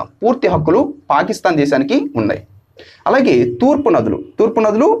నీటిపైన పూర్తి హక్కులు పాకిస్తాన్ దేశానికి ఉన్నాయి. అలాగే తూర్పు నదులు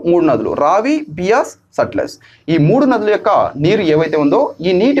 3 నదులు రావి, బియాస్, సట్లెజ్ ఈ 3 నదుల యొక్క నీరు ఏవైతే ఉందో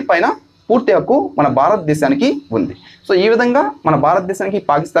ఈ నీటిపైన పూర్తి హక్కు మన భారతదేశానికి ఉంది. సో ఈ విధంగా మన భారతదేశానికి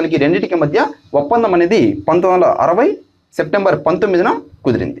పాకిస్తాన్కి రెండింటికి మధ్య ఒప్పందం అనేది 1960 సెప్టెంబర్ 19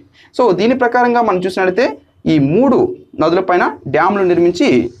 కుదిరింది. సో దీని ప్రకారంగా మనం చూసినట్లయితే ఈ 3 నదులపైన డ్యాములు నిర్మించి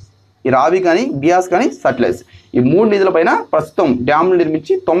ఈ రావి కానీ, బియాస్ కానీ, సట్లెజ్ ఈ 3 నిధులపైన ప్రస్తుతం డ్యాములు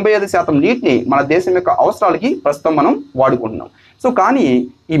నిర్మించి 95% నీటిని మన దేశం యొక్క అవసరాలకి ప్రస్తుతం మనం వాడుకుంటున్నాం. సో కానీ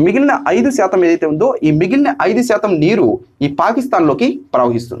ఈ మిగిలిన 5% ఏదైతే ఉందో ఈ మిగిలిన 5% నీరు ఈ పాకిస్తాన్లోకి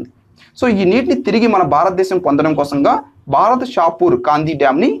ప్రవహిస్తుంది. సో ఈ నీటిని తిరిగి మన భారతదేశం పొందడం కోసంగా భారత్ షాపూర్ కాంతి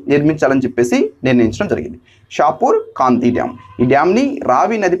డ్యామ్ని నిర్మించాలని చెప్పేసి నిర్ణయించడం జరిగింది. షాపూర్ కాంతి డ్యామ్ ఈ డ్యామ్ని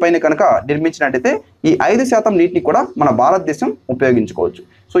రావి నది పైన కనుక నిర్మించినట్టయితే ఈ 5% నీటిని కూడా మన భారతదేశం ఉపయోగించుకోవచ్చు.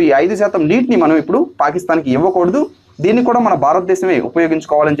 సో ఈ 5% నీటిని మనం ఇప్పుడు పాకిస్తాన్కి ఇవ్వకూడదు, దీన్ని కూడా మన భారతదేశమే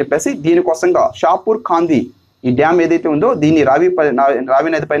ఉపయోగించుకోవాలని చెప్పేసి దీనికోసంగా షాపూర్ కాంతి ఈ డ్యామ్ ఏదైతే ఉందో దీన్ని రావి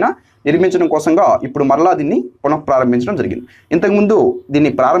నది పైన నిర్మించడం కోసంగా ఇప్పుడు మరలా దీన్ని పునఃప్రారంభించడం జరిగింది. ఇంతకుముందు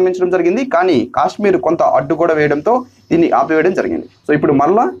దీన్ని ప్రారంభించడం జరిగింది, కానీ కాశ్మీర్ కొంత అడ్డు కూడా వేయడంతో దీన్ని ఆపివేయడం జరిగింది. సో ఇప్పుడు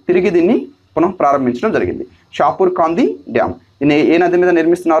మరలా తిరిగి దీన్ని పునఃప్రారంభించడం జరిగింది. షాపూర్ కాంది డ్యామ్ దీన్ని ఏ నది మీద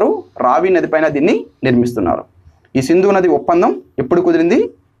నిర్మిస్తున్నారు? రావి నది పైన దీన్ని నిర్మిస్తున్నారు. ఈ సింధు నది ఒప్పందం ఎప్పుడు కుదిరింది?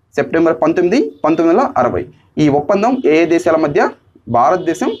 సెప్టెంబర్ 19, 1960. ఈ ఒప్పందం ఏ దేశాల మధ్య?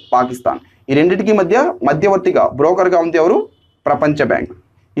 భారతదేశం, పాకిస్తాన్. ఈ రెండింటికి మధ్య మధ్యవర్తిగా బ్రోకర్గా ఉంది ఎవరు? ప్రపంచ బ్యాంక్.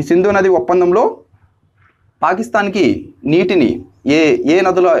 ఈ సింధు నది ఒప్పందంలో పాకిస్తాన్కి నీటిని ఏ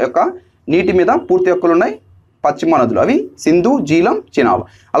నదుల యొక్క నీటి మీద పూర్తి హక్కులు ఉన్నాయి? పశ్చిమ నదులు, అవి సింధు, జీలం, చినాబ్.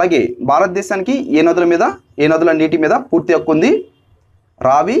 అలాగే భారతదేశానికి ఏ నదుల నీటి మీద పూర్తి హక్కు ఉంది?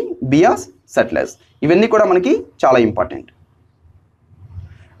 రావి, బియాస్, సట్లెజ్. ఇవన్నీ కూడా మనకి చాలా ఇంపార్టెంట్.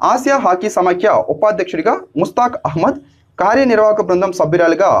 ఆసియా హాకీ సమాఖ్య ఉపాధ్యక్షుడిగా ముస్తాక్ అహ్మద్, కార్యనిర్వాహక బృందం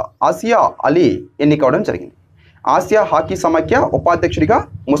సభ్యురాలుగా ఆసియా అలీ ఎన్నికవడం జరిగింది. ఆసియా హాకీ సమాఖ్య ఉపాధ్యక్షుడిగా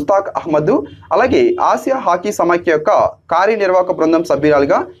ముస్తాక్ అహ్మద్, అలాగే ఆసియా హాకీ సమాఖ్య యొక్క కార్యనిర్వాహక బృందం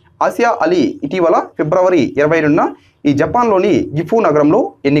సభ్యురాలుగా ఆసియా అలీ ఇటీవల ఫిబ్రవరి 22న ఈ జపాన్లోని గిఫు నగరంలో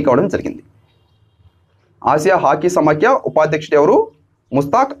ఎన్నికవడం జరిగింది. ఆసియా హాకీ సమాఖ్య ఉపాధ్యక్షుడు ఎవరు?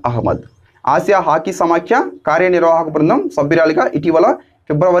 ముస్తాక్ అహ్మద్. ఆసియా హాకీ సమాఖ్య కార్యనిర్వాహక బృందం సభ్యురాలుగా ఇటీవల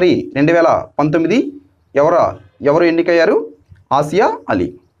ఫిబ్రవరి 2019 ఎవరు ఎన్నికయ్యారు? Asia Ali.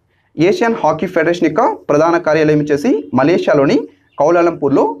 Asian hockey federation యొక్క ప్రధాన కార్యాలయం వచ్చేసి మలేషియాలోని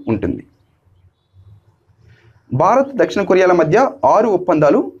కౌలాలంపూర్లో ఉంటుంది. భారత్, దక్షిణ కొరియాల మధ్య 6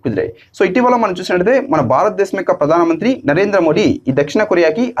 ఒప్పందాలు కుదిరాయి. సో ఇటీవల మనం చూసినట్లయితే మన భారతదేశం యొక్క ప్రధానమంత్రి నరేంద్ర మోడీ ఈ దక్షిణ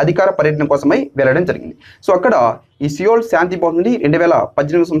కొరియాకి అధికార పర్యటన కోసమై వెళ్ళడం జరిగింది. సో అక్కడ ఈ సియోల్ శాంతి బహుమతిని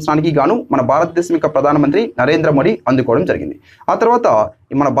 2018 సంవత్సరానికి గాను మన భారతదేశం యొక్క ప్రధానమంత్రి నరేంద్ర మోడీ అందుకోవడం జరిగింది. ఆ తర్వాత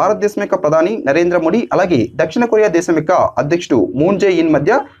మన భారతదేశం యొక్క ప్రధాని నరేంద్ర మోడీ అలాగే దక్షిణ కొరియా దేశం యొక్క అధ్యక్షుడు మూన్ జే ఇన్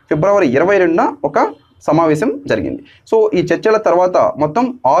మధ్య ఫిబ్రవరి 22న ఒక సమావేశం జరిగింది. సో ఈ చర్చల తర్వాత మొత్తం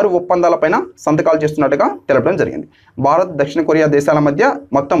 6 ఒప్పందాలపైన సంతకాలు చేస్తున్నట్టుగా తెలపడం జరిగింది. భారత్, దక్షిణ కొరియా దేశాల మధ్య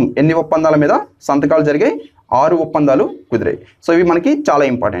మొత్తం ఎన్ని ఒప్పందాల మీద సంతకాలు జరిగాయి? 6 ఒప్పందాలు కుదిరాయి. సో ఇవి మనకి చాలా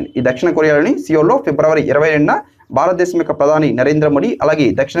ఇంపార్టెంట్. ఈ దక్షిణ కొరియాలోని సియోల్లో ఫిబ్రవరి 22న భారతదేశం యొక్క ప్రధాని నరేంద్ర మోడీ అలాగే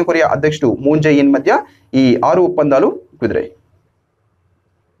దక్షిణ కొరియా అధ్యక్షుడు మూన్ జే ఇన్ మధ్య ఈ 6 ఒప్పందాలు కుదిరాయి.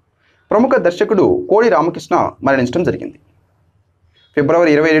 ప్రముఖ దర్శకుడు కోడి రామకృష్ణ మరణించడం జరిగింది.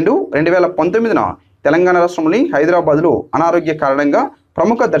 ఫిబ్రవరి 22, 2019న తెలంగాణ రాష్ట్రంలోని హైదరాబాద్లో అనారోగ్య కారణంగా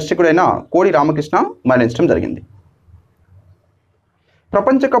ప్రముఖ దర్శకుడైన కోడి రామకృష్ణ మరణించడం జరిగింది.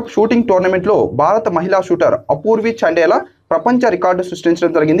 ప్రపంచ కప్ షూటింగ్ టోర్నమెంట్లో భారత మహిళా షూటర్ అపూర్వి చండేలా ప్రపంచ రికార్డు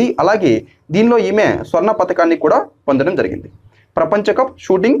సృష్టించడం జరిగింది. అలాగే దీనిలో ఈమె స్వర్ణ పతకాన్ని కూడా పొందడం జరిగింది. ప్రపంచ కప్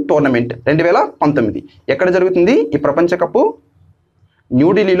షూటింగ్ టోర్నమెంట్ 2019 ఎక్కడ జరుగుతుంది? ఈ ప్రపంచ కప్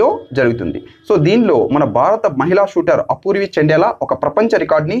న్యూఢిల్లీలో జరుగుతుంది. సో దీనిలో మన భారత మహిళా షూటర్ అపూర్వి చండేలా ఒక ప్రపంచ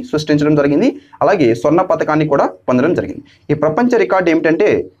రికార్డుని సృష్టించడం జరిగింది. అలాగే స్వర్ణ పతకాన్ని కూడా పొందడం జరిగింది. ఈ ప్రపంచ రికార్డు ఏమిటంటే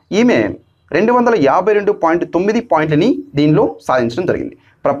ఈమె 222.9 పాయింట్లని దీనిలో సాధించడం జరిగింది.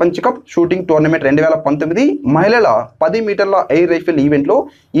 ప్రపంచ కప్ షూటింగ్ టోర్నమెంట్ 2019 మహిళల 10 మీటర్ల ఎయిర్ రైఫిల్ ఈవెంట్లో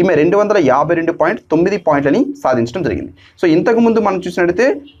ఈమె 222.9 పాయింట్లని సాధించడం జరిగింది. సో ఇంతకుముందు మనం చూసినట్లయితే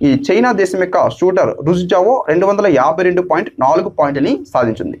ఈ చైనా దేశం యొక్క షూటర్ రుజుజావో 252.4 పాయింట్లని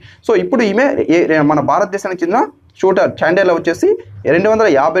సాధించింది. సో ఇప్పుడు ఈమె మన భారతదేశానికి చెందిన షూటర్ చాండేలా వచ్చేసి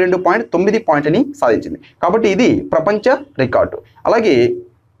 252.9 పాయింట్లని సాధించింది. కాబట్టి ఇది ప్రపంచ రికార్డు. అలాగే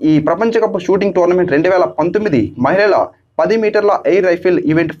ఈ ప్రపంచ కప్ షూటింగ్ టోర్నమెంట్ 2019 మహిళల 10 మీటర్ల ఎయిర్ రైఫిల్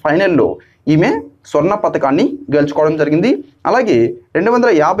ఈవెంట్ ఫైనల్లో ఈమె స్వర్ణ పతకాన్ని గెలుచుకోవడం జరిగింది. అలాగే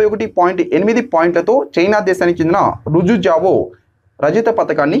 251.8 పాయింట్లతో చైనా దేశానికి చెందిన రుజుజావో రజత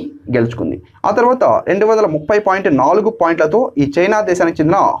పతకాన్ని గెలుచుకుంది. ఆ తర్వాత 230.4 పాయింట్లతో ఈ చైనా దేశానికి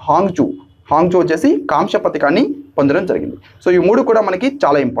చెందిన హాంగ్జూ వచ్చేసి కాంస్య పతకాన్ని పొందడం జరిగింది. సో ఈ 3 కూడా మనకి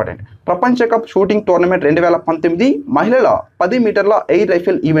చాలా ఇంపార్టెంట్. ప్రపంచ కప్ షూటింగ్ టోర్నమెంట్ 2019 మహిళల 10 మీటర్ల ఎయిర్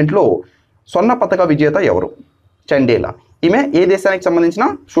రైఫిల్ ఈవెంట్లో స్వర్ణ పతక విజేత ఎవరు? చండేలా. ఈమె ఏ దేశానికి సంబంధించిన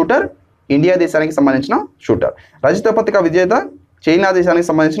షూటర్? ఇండియా దేశానికి సంబంధించిన షూటర్. రజత పతక విజేత చైనా దేశానికి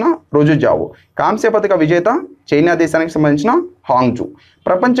సంబంధించిన రుజుజావో. కాంస్య పతక విజేత చైనా దేశానికి సంబంధించిన హాంగ్జూ.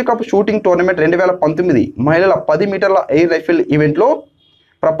 ప్రపంచ కప్ షూటింగ్ టోర్నమెంట్ 2019 మహిళల 10 మీటర్ల ఎయిర్ రైఫిల్ ఈవెంట్లో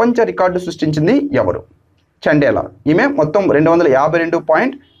ప్రపంచ రికార్డు సృష్టించింది ఎవరు? చండేలా. ఈమె మొత్తం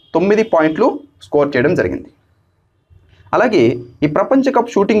 252.9 పాయింట్లు స్కోర్ చేయడం జరిగింది. అలాగే ఈ ప్రపంచ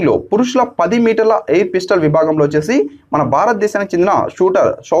కప్ షూటింగ్లో పురుషుల 10 మీటర్ల ఎయిర్ పిస్టల్ విభాగంలో వచ్చేసి మన భారతదేశానికి చెందిన షూటర్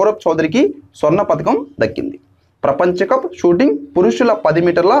సౌరభ్ చౌదరికి స్వర్ణ పథకం దక్కింది. ప్రపంచ కప్ షూటింగ్ పురుషుల 10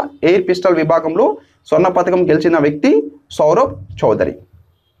 మీటర్ల ఎయిర్ పిస్టల్ విభాగంలో స్వర్ణ పథకం గెలిచిన వ్యక్తి సౌరభ్ చౌదరి.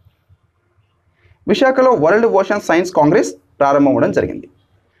 విశాఖలో వరల్డ్ ఓషన్ సైన్స్ కాంగ్రెస్ ప్రారంభమవడం జరిగింది.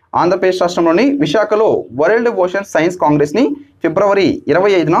 ఆంధ్రప్రదేశ్ రాష్ట్రంలోని విశాఖలో వరల్డ్ ఓషన్ సైన్స్ కాంగ్రెస్ని ఫిబ్రవరి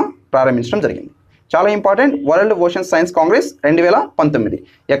 25న ప్రారంభించడం జరిగింది. చాలా important, world ocean science Congress 2019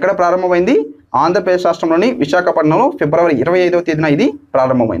 ఎక్కడ ప్రారంభమైంది? ఆంధ్రప్రదేశ్ రాష్ట్రంలోని విశాఖపట్నంలో ఫిబ్రవరి 25వ తేదీన ఇది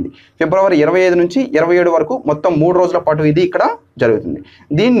ప్రారంభమైంది. ఫిబ్రవరి 25 నుంచి 27 వరకు మొత్తం 3 రోజుల పాటు ఇది ఇక్కడ జరుగుతుంది.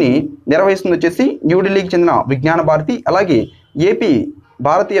 దీన్ని నిర్వహిస్తుంది వచ్చేసి న్యూఢిల్లీకి చెందిన విజ్ఞాన భారతి, అలాగే ఏపీ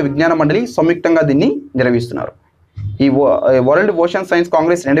భారతీయ విజ్ఞాన మండలి సంయుక్తంగా దీన్ని నిర్వహిస్తున్నారు. ఈ వరల్డ్ ఓషన్ సైన్స్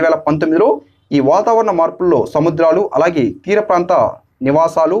కాంగ్రెస్ 2019లో ఈ వాతావరణ మార్పుల్లో సముద్రాలు, అలాగే తీర ప్రాంత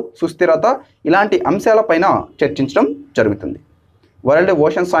నివాసాలు, సుస్థిరత ఇలాంటి అంశాలపైన చర్చించడం జరుగుతుంది. వరల్డ్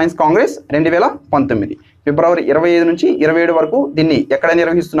ఓషన్ సైన్స్ కాంగ్రెస్ 2019 ఫిబ్రవరి 25 నుంచి 27 వరకు దీన్ని ఎక్కడ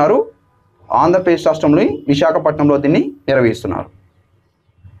నిర్వహిస్తున్నారు? ఆంధ్రప్రదేశ్ రాష్ట్రంలోని విశాఖపట్నంలో దీన్ని నిర్వహిస్తున్నారు.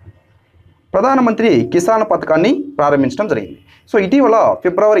 ప్రధానమంత్రి కిసాన్ పథకాన్ని ప్రారంభించడం జరిగింది. సో ఇటీవల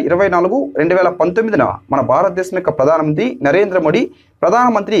ఫిబ్రవరి 24, 2019 మన భారతదేశం యొక్క ప్రధానమంత్రి నరేంద్ర మోడీ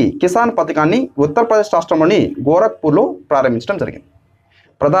ప్రధానమంత్రి కిసాన్ పథకాన్ని ఉత్తరప్రదేశ్ రాష్ట్రంలోని గోరఖ్పూర్లో ప్రారంభించడం జరిగింది.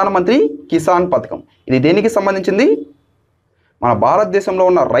 ప్రధానమంత్రి కిసాన్ పథకం ఇది దేనికి సంబంధించింది? మన భారతదేశంలో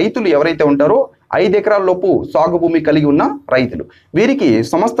ఉన్న రైతులు ఎవరైతే ఉంటారో 5 ఎకరాల లోపు సాగు భూమి కలిగి ఉన్న రైతులు, వీరికి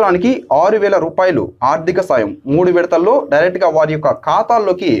సంవత్సరానికి 6,000 రూపాయలు ఆర్థిక సాయం 3 విడతల్లో డైరెక్ట్గా వారి యొక్క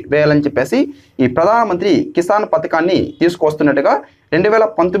ఖాతాల్లోకి వేయాలని చెప్పేసి ఈ ప్రధానమంత్రి కిసాన్ పథకాన్ని తీసుకొస్తున్నట్టుగా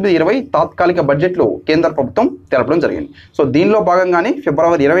 2019-20 తాత్కాలిక బడ్జెట్లో కేంద్ర ప్రభుత్వం తెలపడం జరిగింది. సో దీనిలో భాగంగానే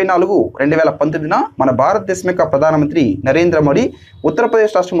ఫిబ్రవరి 24, 2019 మన భారతదేశం యొక్క ప్రధానమంత్రి నరేంద్ర మోడీ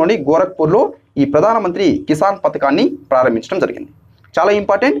ఉత్తరప్రదేశ్ రాష్ట్రంలోని గోరఖ్పూర్లో ఈ ప్రధానమంత్రి కిసాన్ పథకాన్ని ప్రారంభించడం జరిగింది. చాలా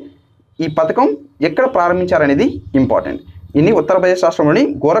ఇంపార్టెంట్, ఈ పథకం ఎక్కడ ప్రారంభించారనేది ఇంపార్టెంట్. దీన్ని ఉత్తరప్రదేశ్ రాష్ట్రంలోని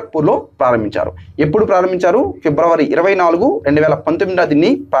గోరఖ్పూర్లో ప్రారంభించారు. ఎప్పుడు ప్రారంభించారు? ఫిబ్రవరి 24, 2019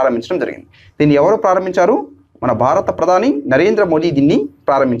 దీన్ని ప్రారంభించడం జరిగింది. దీన్ని ఎవరు ప్రారంభించారు? మన భారత ప్రధాని నరేంద్ర మోడీ దీన్ని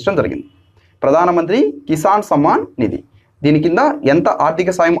ప్రారంభించడం జరిగింది. ప్రధానమంత్రి కిసాన్ సమ్మాన్ నిధి, దీని కింద ఎంత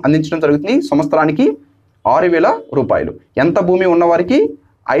ఆర్థిక సాయం అందించడం జరుగుతుంది? సంవత్సరానికి 6,000 రూపాయలు. ఎంత భూమి ఉన్నవారికి?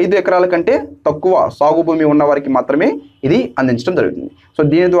 5 ఎకరాల కంటే తక్కువ సాగు భూమి ఉన్నవారికి మాత్రమే ఇది అందించడం జరుగుతుంది. సో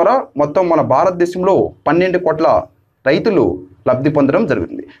దీని ద్వారా మొత్తం మన భారతదేశంలో 12 కోట్ల రైతులు లబ్ధి పొందడం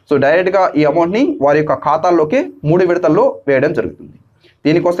జరుగుతుంది. సో డైరెక్ట్గా ఈ అమౌంట్ని వారి యొక్క ఖాతాల్లోకి 3 విడతల్లో వేయడం జరుగుతుంది.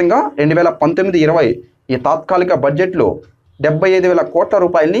 దీనికోసంగా 2019-20 ఈ తాత్కాలిక బడ్జెట్లో 75,000 కోట్ల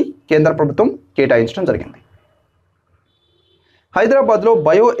రూపాయలని కేంద్ర ప్రభుత్వం కేటాయించడం జరిగింది. హైదరాబాద్లో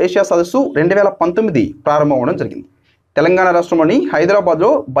బయో ఏషియా సదస్సు 2019 ప్రారంభమవడం జరిగింది. తెలంగాణ రాష్ట్రంలోని హైదరాబాద్లో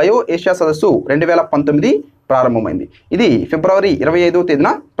బయో ఏషియా సదస్సు 2019 ప్రారంభమైంది. ఇది ఫిబ్రవరి 25వ తేదీన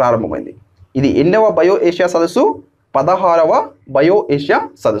ప్రారంభమైంది. ఇది ఎన్నవ బయో ఏషియా సదస్సు? 16వ బయో ఏషియా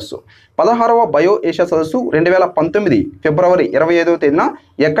సదస్సు. 16వ బయో ఏషియా సదస్సు 2019 ఫిబ్రవరి 25వ తేదీన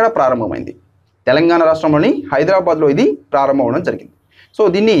ఎక్కడ ప్రారంభమైంది? తెలంగాణ రాష్ట్రంలోని హైదరాబాద్లో ఇది ప్రారంభమవడం జరిగింది. సో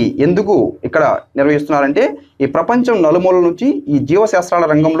దీన్ని ఎందుకు ఇక్కడ నిర్వహిస్తున్నారంటే ఈ ప్రపంచం నలుమూలల నుంచి ఈ జీవశాస్త్రాల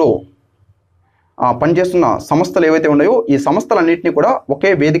రంగంలో పనిచేస్తున్న సంస్థలు ఏవైతే ఉన్నాయో ఈ సంస్థలన్నింటినీ కూడా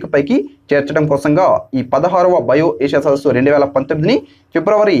ఒకే వేదికపైకి చేర్చడం కోసంగా ఈ 16వ బయో ఏషియా సదస్సు 2019ని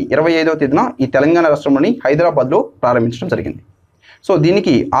ఫిబ్రవరి 25వ తేదీన ఈ తెలంగాణ రాష్ట్రంలోని హైదరాబాద్లో ప్రారంభించడం జరిగింది. సో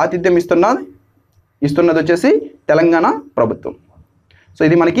దీనికి ఆతిథ్యం ఇస్తున్నది వచ్చేసి తెలంగాణ ప్రభుత్వం. సో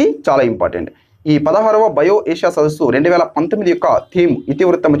ఇది మనకి చాలా ఇంపార్టెంట్. ఈ 16వ బయో ఏషియా సదస్సు 2019 యొక్క థీమ్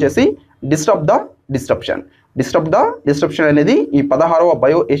ఇతివృత్తం వచ్చేసి డిస్టర్బ్ ద డిస్ట్రప్షన్ అనేది ఈ 16వ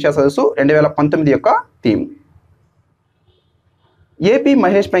బయో ఏషియా సదస్సు 2019 యొక్క థీమ్. ఏపీ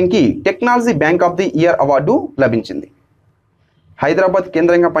మహేష్ బ్యాంక్కి technology bank of the year award లభించింది. హైదరాబాద్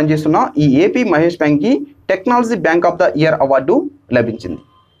కేంద్రంగా పనిచేస్తున్న ఈ ఏపీ మహేష్ బ్యాంక్కి technology bank of the year award లభించింది.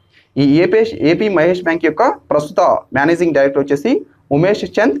 ఈ ఏపీ మహేష్ బ్యాంక్ యొక్క ప్రస్తుత మేనేజింగ్ డైరెక్టర్ వచ్చేసి ఉమేష్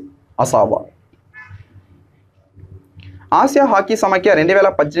చంద్ అసావా. ఆసియా హాకీ సమాఖ్య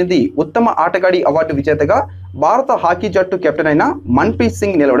 2018 ఉత్తమ ఆటగాడి అవార్డు విజేతగా భారత హాకీ జట్టు కెప్టెన్ అయిన మన్ప్రీత్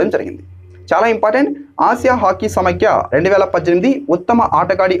సింగ్ నిలవడం జరిగింది. చాలా ఇంపార్టెంట్, ఆసియా హాకీ సమాఖ్య 2018 ఉత్తమ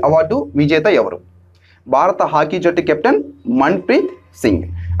ఆటగాడి అవార్డు విజేత ఎవరు? భారత హాకీ జట్టు కెప్టెన్ మన్ప్రీత్ సింగ్.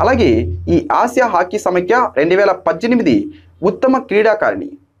 అలాగే ఈ ఆసియా హాకీ సమాఖ్య 2018 ఉత్తమ క్రీడాకారిణి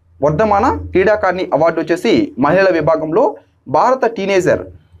వర్ధమాన క్రీడాకారిణి అవార్డు వచ్చేసి మహిళల విభాగంలో భారత టీనేజర్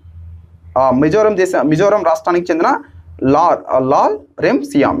మిజోరం రాష్ట్రానికి చెందిన లాల్ రెమ్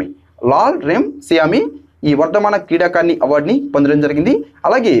సియామి ఈ వర్ధమాన క్రీడాకారిణి అవార్డుని పొందడం జరిగింది.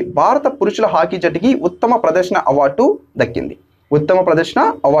 అలాగే భారత పురుషుల హాకీ జట్టుకి ఉత్తమ ప్రదర్శన అవార్డు దక్కింది. ఉత్తమ ప్రదర్శన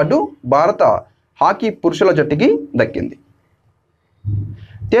అవార్డు భారత హాకీ పురుషుల జట్టుకి దక్కింది.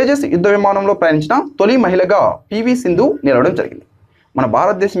 తేజస్ యుద్ధ విమానంలో ప్రయాణించిన తొలి మహిళగా పివి సింధు నిలవడం జరిగింది. మన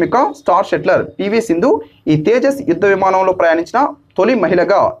భారతదేశం యొక్క స్టార్ షట్లర్ పివి సింధు ఈ తేజస్ యుద్ధ విమానంలో ప్రయాణించిన తొలి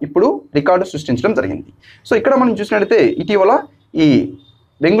మహిళగా ఇప్పుడు రికార్డు సృష్టించడం జరిగింది. సో ఇక్కడ మనం చూసినట్లయితే ఇటీవల ఈ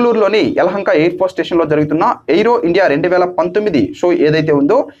బెంగళూరులోని యలహంక ఎయిర్ ఫోర్స్ స్టేషన్లో జరుగుతున్న ఎయిరో ఇండియా 2019 షో ఏదైతే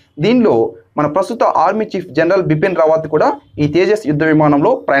ఉందో దీనిలో మన ప్రస్తుత army chief general Bipin Rawat కూడా ఈ తేజస్ యుద్ధ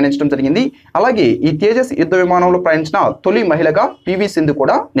విమానంలో ప్రయాణించడం జరిగింది. అలాగే ఈ తేజస్ యుద్ధ విమానంలో ప్రయాణించిన తొలి మహిళగా పివి సింధు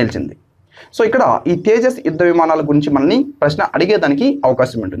కూడా నిలిచింది. సో ఇక్కడ ఈ తేజస్ యుద్ధ విమానాల గురించి మనల్ని ప్రశ్న అడిగేదానికి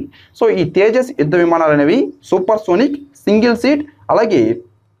అవకాశం ఉంటుంది. సో ఈ తేజస్ యుద్ధ విమానాలు అనేవి సూపర్ సోనిక్, సింగిల్ సీట్, అలాగే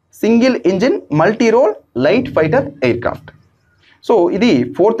single engine multi role light fighter aircraft. So ఇది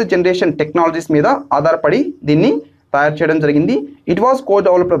 4th జనరేషన్ టెక్నాలజీస్ మీద ఆధారపడి దీన్ని తయారు చేయడం జరిగింది. It was co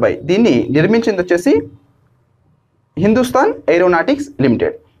developed by, దీన్ని నిర్మించింది వచ్చేసి హిందుస్థాన్ ఏరోనాటిక్స్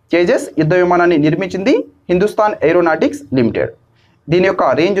లిమిటెడ్. తేజస్ యుద్ధ విమానాన్ని నిర్మించింది హిందుస్థాన్ ఏరోనాటిక్స్ లిమిటెడ్. దీని యొక్క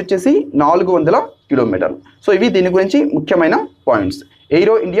రేంజ్ వచ్చేసి 400 కిలోమీటర్లు. సో ఇవి దీని గురించి ముఖ్యమైన పాయింట్స్.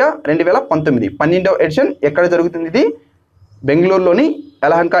 ఎయిరో ఇండియా 2019 12వ ఎడిషన్ ఎక్కడ జరుగుతుంది? ఇది బెంగళూరులోని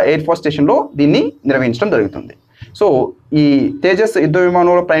యలహంక ఎయిర్ ఫోర్స్ స్టేషన్లో దీన్ని నిర్వహించడం జరుగుతుంది. సో ఈ తేజస్ యుద్ధ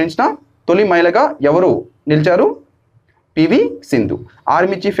విమానంలో ప్రయాణించిన తొలి మహిళగా ఎవరు నిలిచారు? పివి సింధు.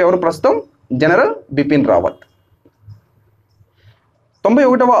 ఆర్మీ చీఫ్ ఎవరు ప్రస్తుతం? జనరల్ బిపిన్ రావత్.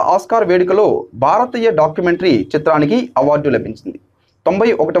 91వ ఆస్కార్ వేడుకలో భారతీయ డాక్యుమెంటరీ చిత్రానికి అవార్డు లభించింది.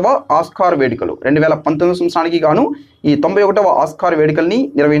 91వ ఆస్కార్ వేడుకలు 2019 సంవత్సరానికి గాను ఈ 91వ ఆస్కార్ వేడుకల్ని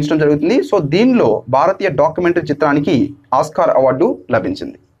నిర్వహించడం జరుగుతుంది. సో దీనిలో భారతీయ డాక్యుమెంటరీ చిత్రానికి ఆస్కార్ అవార్డు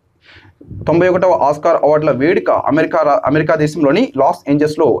లభించింది. 91వ ఆస్కార్ అవార్డుల వేడుక అమెరికా దేశంలోని లాస్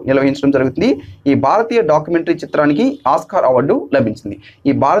ఏంజల్స్లో నిర్వహించడం జరుగుతుంది. ఈ భారతీయ డాక్యుమెంటరీ చిత్రానికి ఆస్కార్ అవార్డు లభించింది.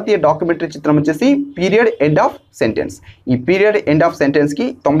 ఈ భారతీయ డాక్యుమెంటరీ చిత్రం వచ్చేసి పీరియడ్ ఎండ్ ఆఫ్ సెంటెన్స్. ఈ పీరియడ్ ఎండ్ ఆఫ్ సెంటెన్స్కి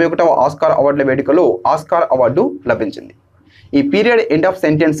 91వ ఆస్కార్ అవార్డుల వేడుకలో ఆస్కార్ అవార్డు లభించింది. ఈ పీరియడ్ ఎండ్ ఆఫ్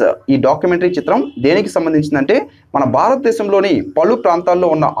సెంటెన్స్ ఈ డాక్యుమెంటరీ చిత్రం దేనికి సంబంధించిందంటే మన భారతదేశంలోని పలు ప్రాంతాల్లో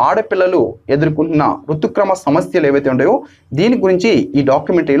ఉన్న ఆడపిల్లలు ఎదుర్కొంటున్న ఋతుక్రమ సమస్యలు ఏవైతే ఉన్నాయో దీని గురించి ఈ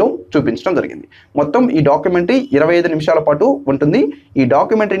డాక్యుమెంటరీలో చూపించడం జరిగింది. మొత్తం ఈ డాక్యుమెంటరీ 25 నిమిషాల పాటు ఉంటుంది. ఈ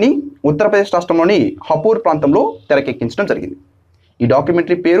డాక్యుమెంటరీని ఉత్తరప్రదేశ్ రాష్ట్రంలోని హపూర్ ప్రాంతంలో తెరకెక్కించడం జరిగింది. ఈ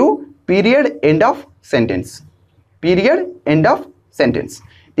డాక్యుమెంటరీ పేరు period end of sentence. Period end of sentence.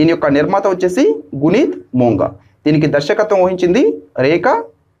 దీని యొక్క నిర్మాత వచ్చేసి గునీత్ మోంగా. దీనికి దర్శకత్వం వహించింది రేఖా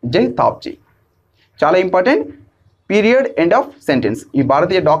జైతాప్జీ. చాలా important. Period end of sentence. ఈ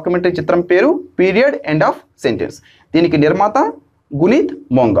భారతీయ డాక్యుమెంటరీ చిత్రం పేరు పీరియడ్ ఎండ్ ఆఫ్ సెంటెన్స్. దీనికి నిర్మాత గునీత్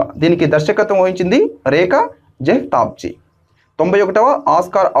మోంగా. దీనికి దర్శకత్వం వహించింది రేఖా జైతాప్జీ. 91వ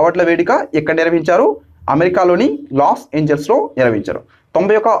ఆస్కార్ అవార్డుల వేడుక ఎక్కడ నిర్వహించారు? అమెరికాలోని లాస్ ఏంజల్స్లో నిర్వహించారు.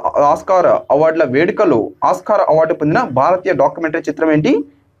 91 ఆస్కార్ అవార్డుల వేడుకలో ఆస్కార్ అవార్డు పొందిన భారతీయ డాక్యుమెంటరీ చిత్రం ఏంటి?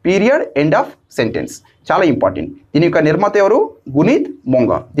 Period end of sentence. చాలా ఇంపార్టెంట్. దీని యొక్క నిర్మాత ఎవరు? గునీత్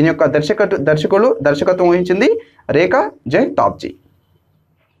మోంగా. దీని యొక్క దర్శకత్వం వహించింది రేఖా జైతాప్జీ.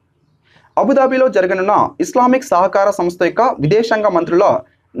 అబుదాబిలో జరగనున్న ఇస్లామిక్ సహకార సంస్థ యొక్క విదేశాంగ మంత్రుల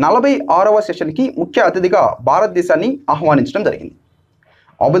 46వ సెషన్కి ముఖ్య అతిథిగా భారతదేశాన్ని ఆహ్వానించడం జరిగింది.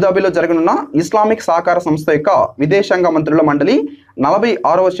 అబుదాబిలో జరగనున్న ఇస్లామిక్ సహకార సంస్థ యొక్క విదేశాంగ మంత్రుల మండలి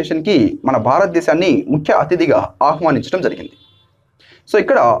 46వ సెషన్కి మన భారతదేశాన్ని ముఖ్య అతిథిగా ఆహ్వానించడం జరిగింది. సో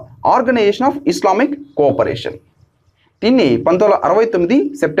ఇక్కడ ఆర్గనైజేషన్ ఆఫ్ ఇస్లామిక్ కోఆపరేషన్, దీన్ని 1969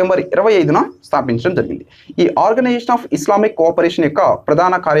 సెప్టెంబర్ 25న స్థాపించడం జరిగింది. ఈ ఆర్గనైజేషన్ ఆఫ్ ఇస్లామిక్ కోఆపరేషన్ యొక్క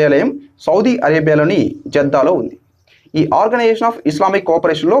ప్రధాన కార్యాలయం సౌదీ అరేబియాలోని జద్దాలో ఉంది. ఈ ఆర్గనైజేషన్ ఆఫ్ ఇస్లామిక్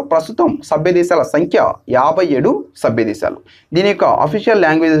కోఆపరేషన్లో ప్రస్తుతం సభ్య దేశాల సంఖ్య 57 సభ్య దేశాలు. దీని యొక్క అఫీషియల్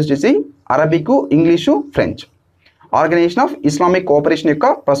లాంగ్వేజెస్ వచ్చేసి Arabic, English, French. Organisation of Islamic cooperation యొక్క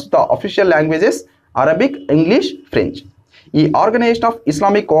ప్రస్తుత official languages Arabic, English, French. ఈ ఆర్గనైజేషన్ ఆఫ్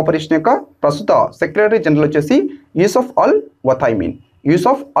ఇస్లామిక్ కోఆపరేషన్ యొక్క ప్రస్తుత సెక్రటరీ జనరల్ వచ్చేసి యూసఫ్ అల్ వతైమిన్.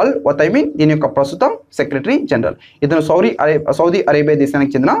 దీని యొక్క ప్రస్తుత సెక్రటరీ జనరల్. ఇతను సౌదీ అరేబియా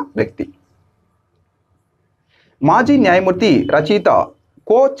దేశానికి చెందిన వ్యక్తి. మాజీ న్యాయమూర్తి రచయిత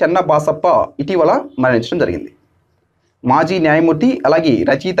కో చెన్నబాసప్ప ఇటీవల మరణించడం జరిగింది. మాజీ న్యాయమూర్తి అలాగే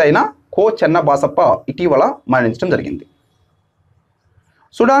రచయిత అయిన కో చెన్నబాసప్ప ఇటీవల మరణించడం జరిగింది.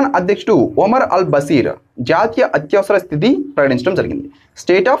 సుడాన్ అధ్యక్షుడు ఒమర్ అల్ బషీర్ జాతీయ అత్యవసర స్థితి ప్రకటించడం జరిగింది.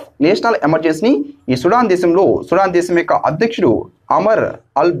 స్టేట్ ఆఫ్ నేషనల్ ఎమర్జెన్సీని ఈ సుడాన్ దేశం యొక్క అధ్యక్షుడు ఒమర్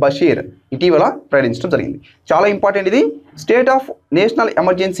అల్ బషీర్ ఇటీవల ప్రకటించడం జరిగింది. చాలా ఇంపార్టెంట్. ఇది స్టేట్ ఆఫ్ నేషనల్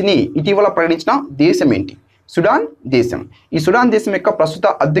ఎమర్జెన్సీని ఇటీవల ప్రకటించిన దేశం ఏంటి? సుడాన్ దేశం. ఈ సుడాన్ దేశం యొక్క ప్రస్తుత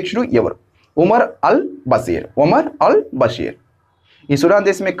అధ్యక్షుడు ఎవరు? ఒమర్ అల్ బషీర్. ఈ సుడాన్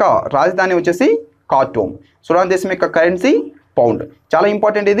దేశం యొక్క రాజధాని వచ్చేసి ఖార్టూమ్. సుడాన్ దేశం యొక్క కరెన్సీ పౌండ్. చాలా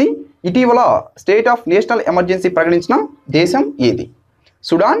ఇంపార్టెంట్. ఇది ఇటీవల స్టేట్ ఆఫ్ నేషనల్ ఎమర్జెన్సీ ప్రకటించిన దేశం ఏది?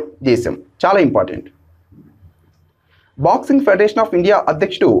 సుడాన్ దేశం. చాలా important. Boxing federation of India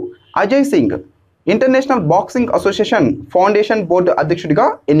అధ్యక్షుడు Ajay Singh international boxing association foundation board అధ్యక్షుడిగా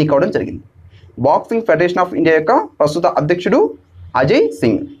ఎన్నికవడం జరిగింది. బాక్సింగ్ ఫెడరేషన్ ఆఫ్ ఇండియా యొక్క ప్రస్తుత అధ్యక్షుడు అజయ్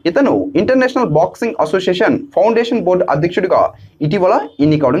సింగ్. ఇతను international boxing association foundation board అధ్యక్షుడిగా ఇటీవల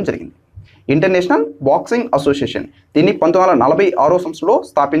ఎన్నికవడం జరిగింది. International boxing association. దీన్ని 1946వ సంవత్సరంలో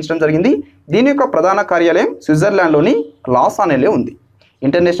స్థాపించడం జరిగింది. దీని యొక్క ప్రధాన కార్యాలయం స్విట్జర్లాండ్లోని లాసానేలో ఉంది.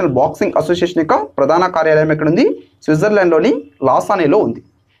 ఇంటర్నేషనల్ బాక్సింగ్ అసోసియేషన్ యొక్క ప్రధాన కార్యాలయం ఎక్కడుంది? స్విట్జర్లాండ్లోని లాసానేలో ఉంది.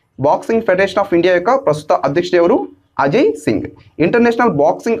 బాక్సింగ్ ఫెడరేషన్ ఆఫ్ ఇండియా యొక్క ప్రస్తుత అధ్యక్షుడు ఎవరు? Ajay Singh. International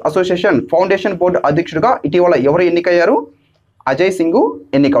boxing association foundation board అధ్యక్షుడిగా ఇటీవల ఎవరు ఎన్నికయ్యారు? అజయ్ సింగ్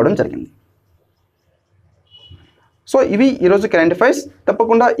ఎన్నికవడం జరిగింది. సో ఇవి ఈరోజు కరెంట్ అఫైర్స్.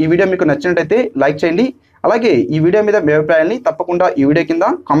 తప్పకుండా ఈ వీడియో మీకు నచ్చినట్టయితే లైక్ చేయండి. అలాగే ఈ వీడియో మీద మీ అభిప్రాయాన్ని తప్పకుండా ఈ వీడియో కింద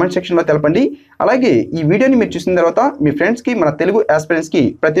కామెంట్ సెక్షన్లో తెలపండి. అలాగే ఈ వీడియోని మీరు చూసిన తర్వాత మీ ఫ్రెండ్స్కి, మన తెలుగు ఆస్పిరెంట్స్కి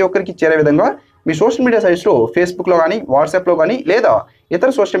ప్రతి ఒక్కరికి చేరే విధంగా మీ సోషల్ మీడియా సైట్స్లో ఫేస్బుక్లో కానీ, వాట్సాప్లో కానీ, లేదా ఇతర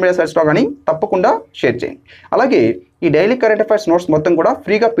సోషల్ మీడియా సైట్స్లో కానీ తప్పకుండా షేర్ చేయండి. అలాగే ఈ డైలీ కరెంట్ అఫైర్స్ నోట్స్ మొత్తం కూడా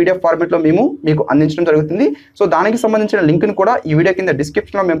ఫ్రీగా పీడిఎఫ్ ఫార్మేట్లో మేము మీకు అందించడం జరుగుతుంది. సో దానికి సంబంధించిన లింక్ను కూడా ఈ వీడియో కింద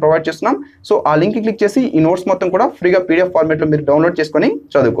డిస్క్రిప్షన్లో మేము ప్రొవైడ్ చేస్తున్నాం. సో ఆ లింక్ క్లిక్ చేసి ఈ నోట్స్ మొత్తం కూడా ఫ్రీగా పీడిఎఫ్ ఫార్మేట్లో మీరు డౌన్లోడ్ చేసుకొని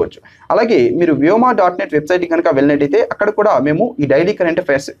చదువుకోవచ్చు. అలాగే మీరు vyoma.net వెబ్సైట్ కనుక వెళ్ళినట్టయితే అక్కడ కూడా మేము ఈ డైలీ కరెంట్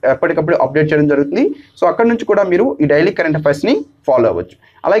అఫైర్స్ ఎప్పటికప్పుడు అప్డేట్ చేయడం జరుగుతుంది. సో అక్కడ నుంచి కూడా మీరు ఈ డైలీ కరెంట్ అఫైర్స్ని ఫాలో అవ్వచ్చు.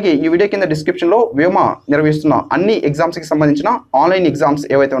 అలాగే ఈ వీడియో కింద డిస్క్రిప్షన్లో వ్యోమా నిర్వహిస్తున్న అన్ని ఎగ్జామ్స్కి సంబంధించిన ఆన్లైన్ ఎగ్జామ్స్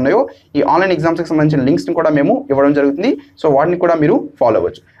ఏవైతే ఉన్నాయో ఈ ఆన్లైన్ ఎగ్జామ్స్కి సంబంధించిన లింక్స్ని కూడా మేము ఇవ్వడం జరుగుతుంది. సో వాటిని కూడా మీరు ఫాలో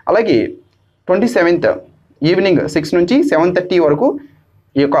అవ్వచ్చు. అలాగే 27th ఈవినింగ్ 6 నుంచి 7:30 వరకు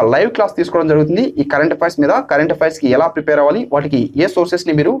ఈ యొక్క లైవ్ క్లాస్ తీసుకోవడం జరుగుతుంది. ఈ కరెంట్ అఫైర్స్ మీద, కరెంట్ అఫైర్స్కి ఎలా ప్రిపేర్ అవ్వాలి, వాటికి ఏ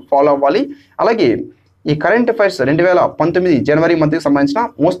సోర్సెస్ని మీరు ఫాలో అవ్వాలి, అలాగే ఈ కరెంట్ అఫైర్స్ 2019 జనవరి మంత్కి సంబంధించిన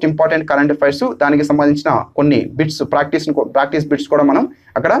మోస్ట్ ఇంపార్టెంట్ కరెంట్ అఫైర్స్, దానికి సంబంధించిన కొన్ని బిట్స్ ప్రాక్టీస్ బిట్స్ కూడా మనం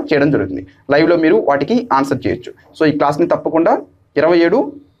అక్కడ చేయడం జరుగుతుంది. లైవ్లో మీరు వాటికి ఆన్సర్ చేయొచ్చు. సో ఈ క్లాస్ని తప్పకుండా 27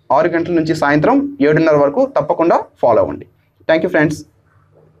 6 గంటల నుంచి సాయంత్రం 7:30 వరకు తప్పకుండా ఫాలో అవ్వండి. Thank you friends.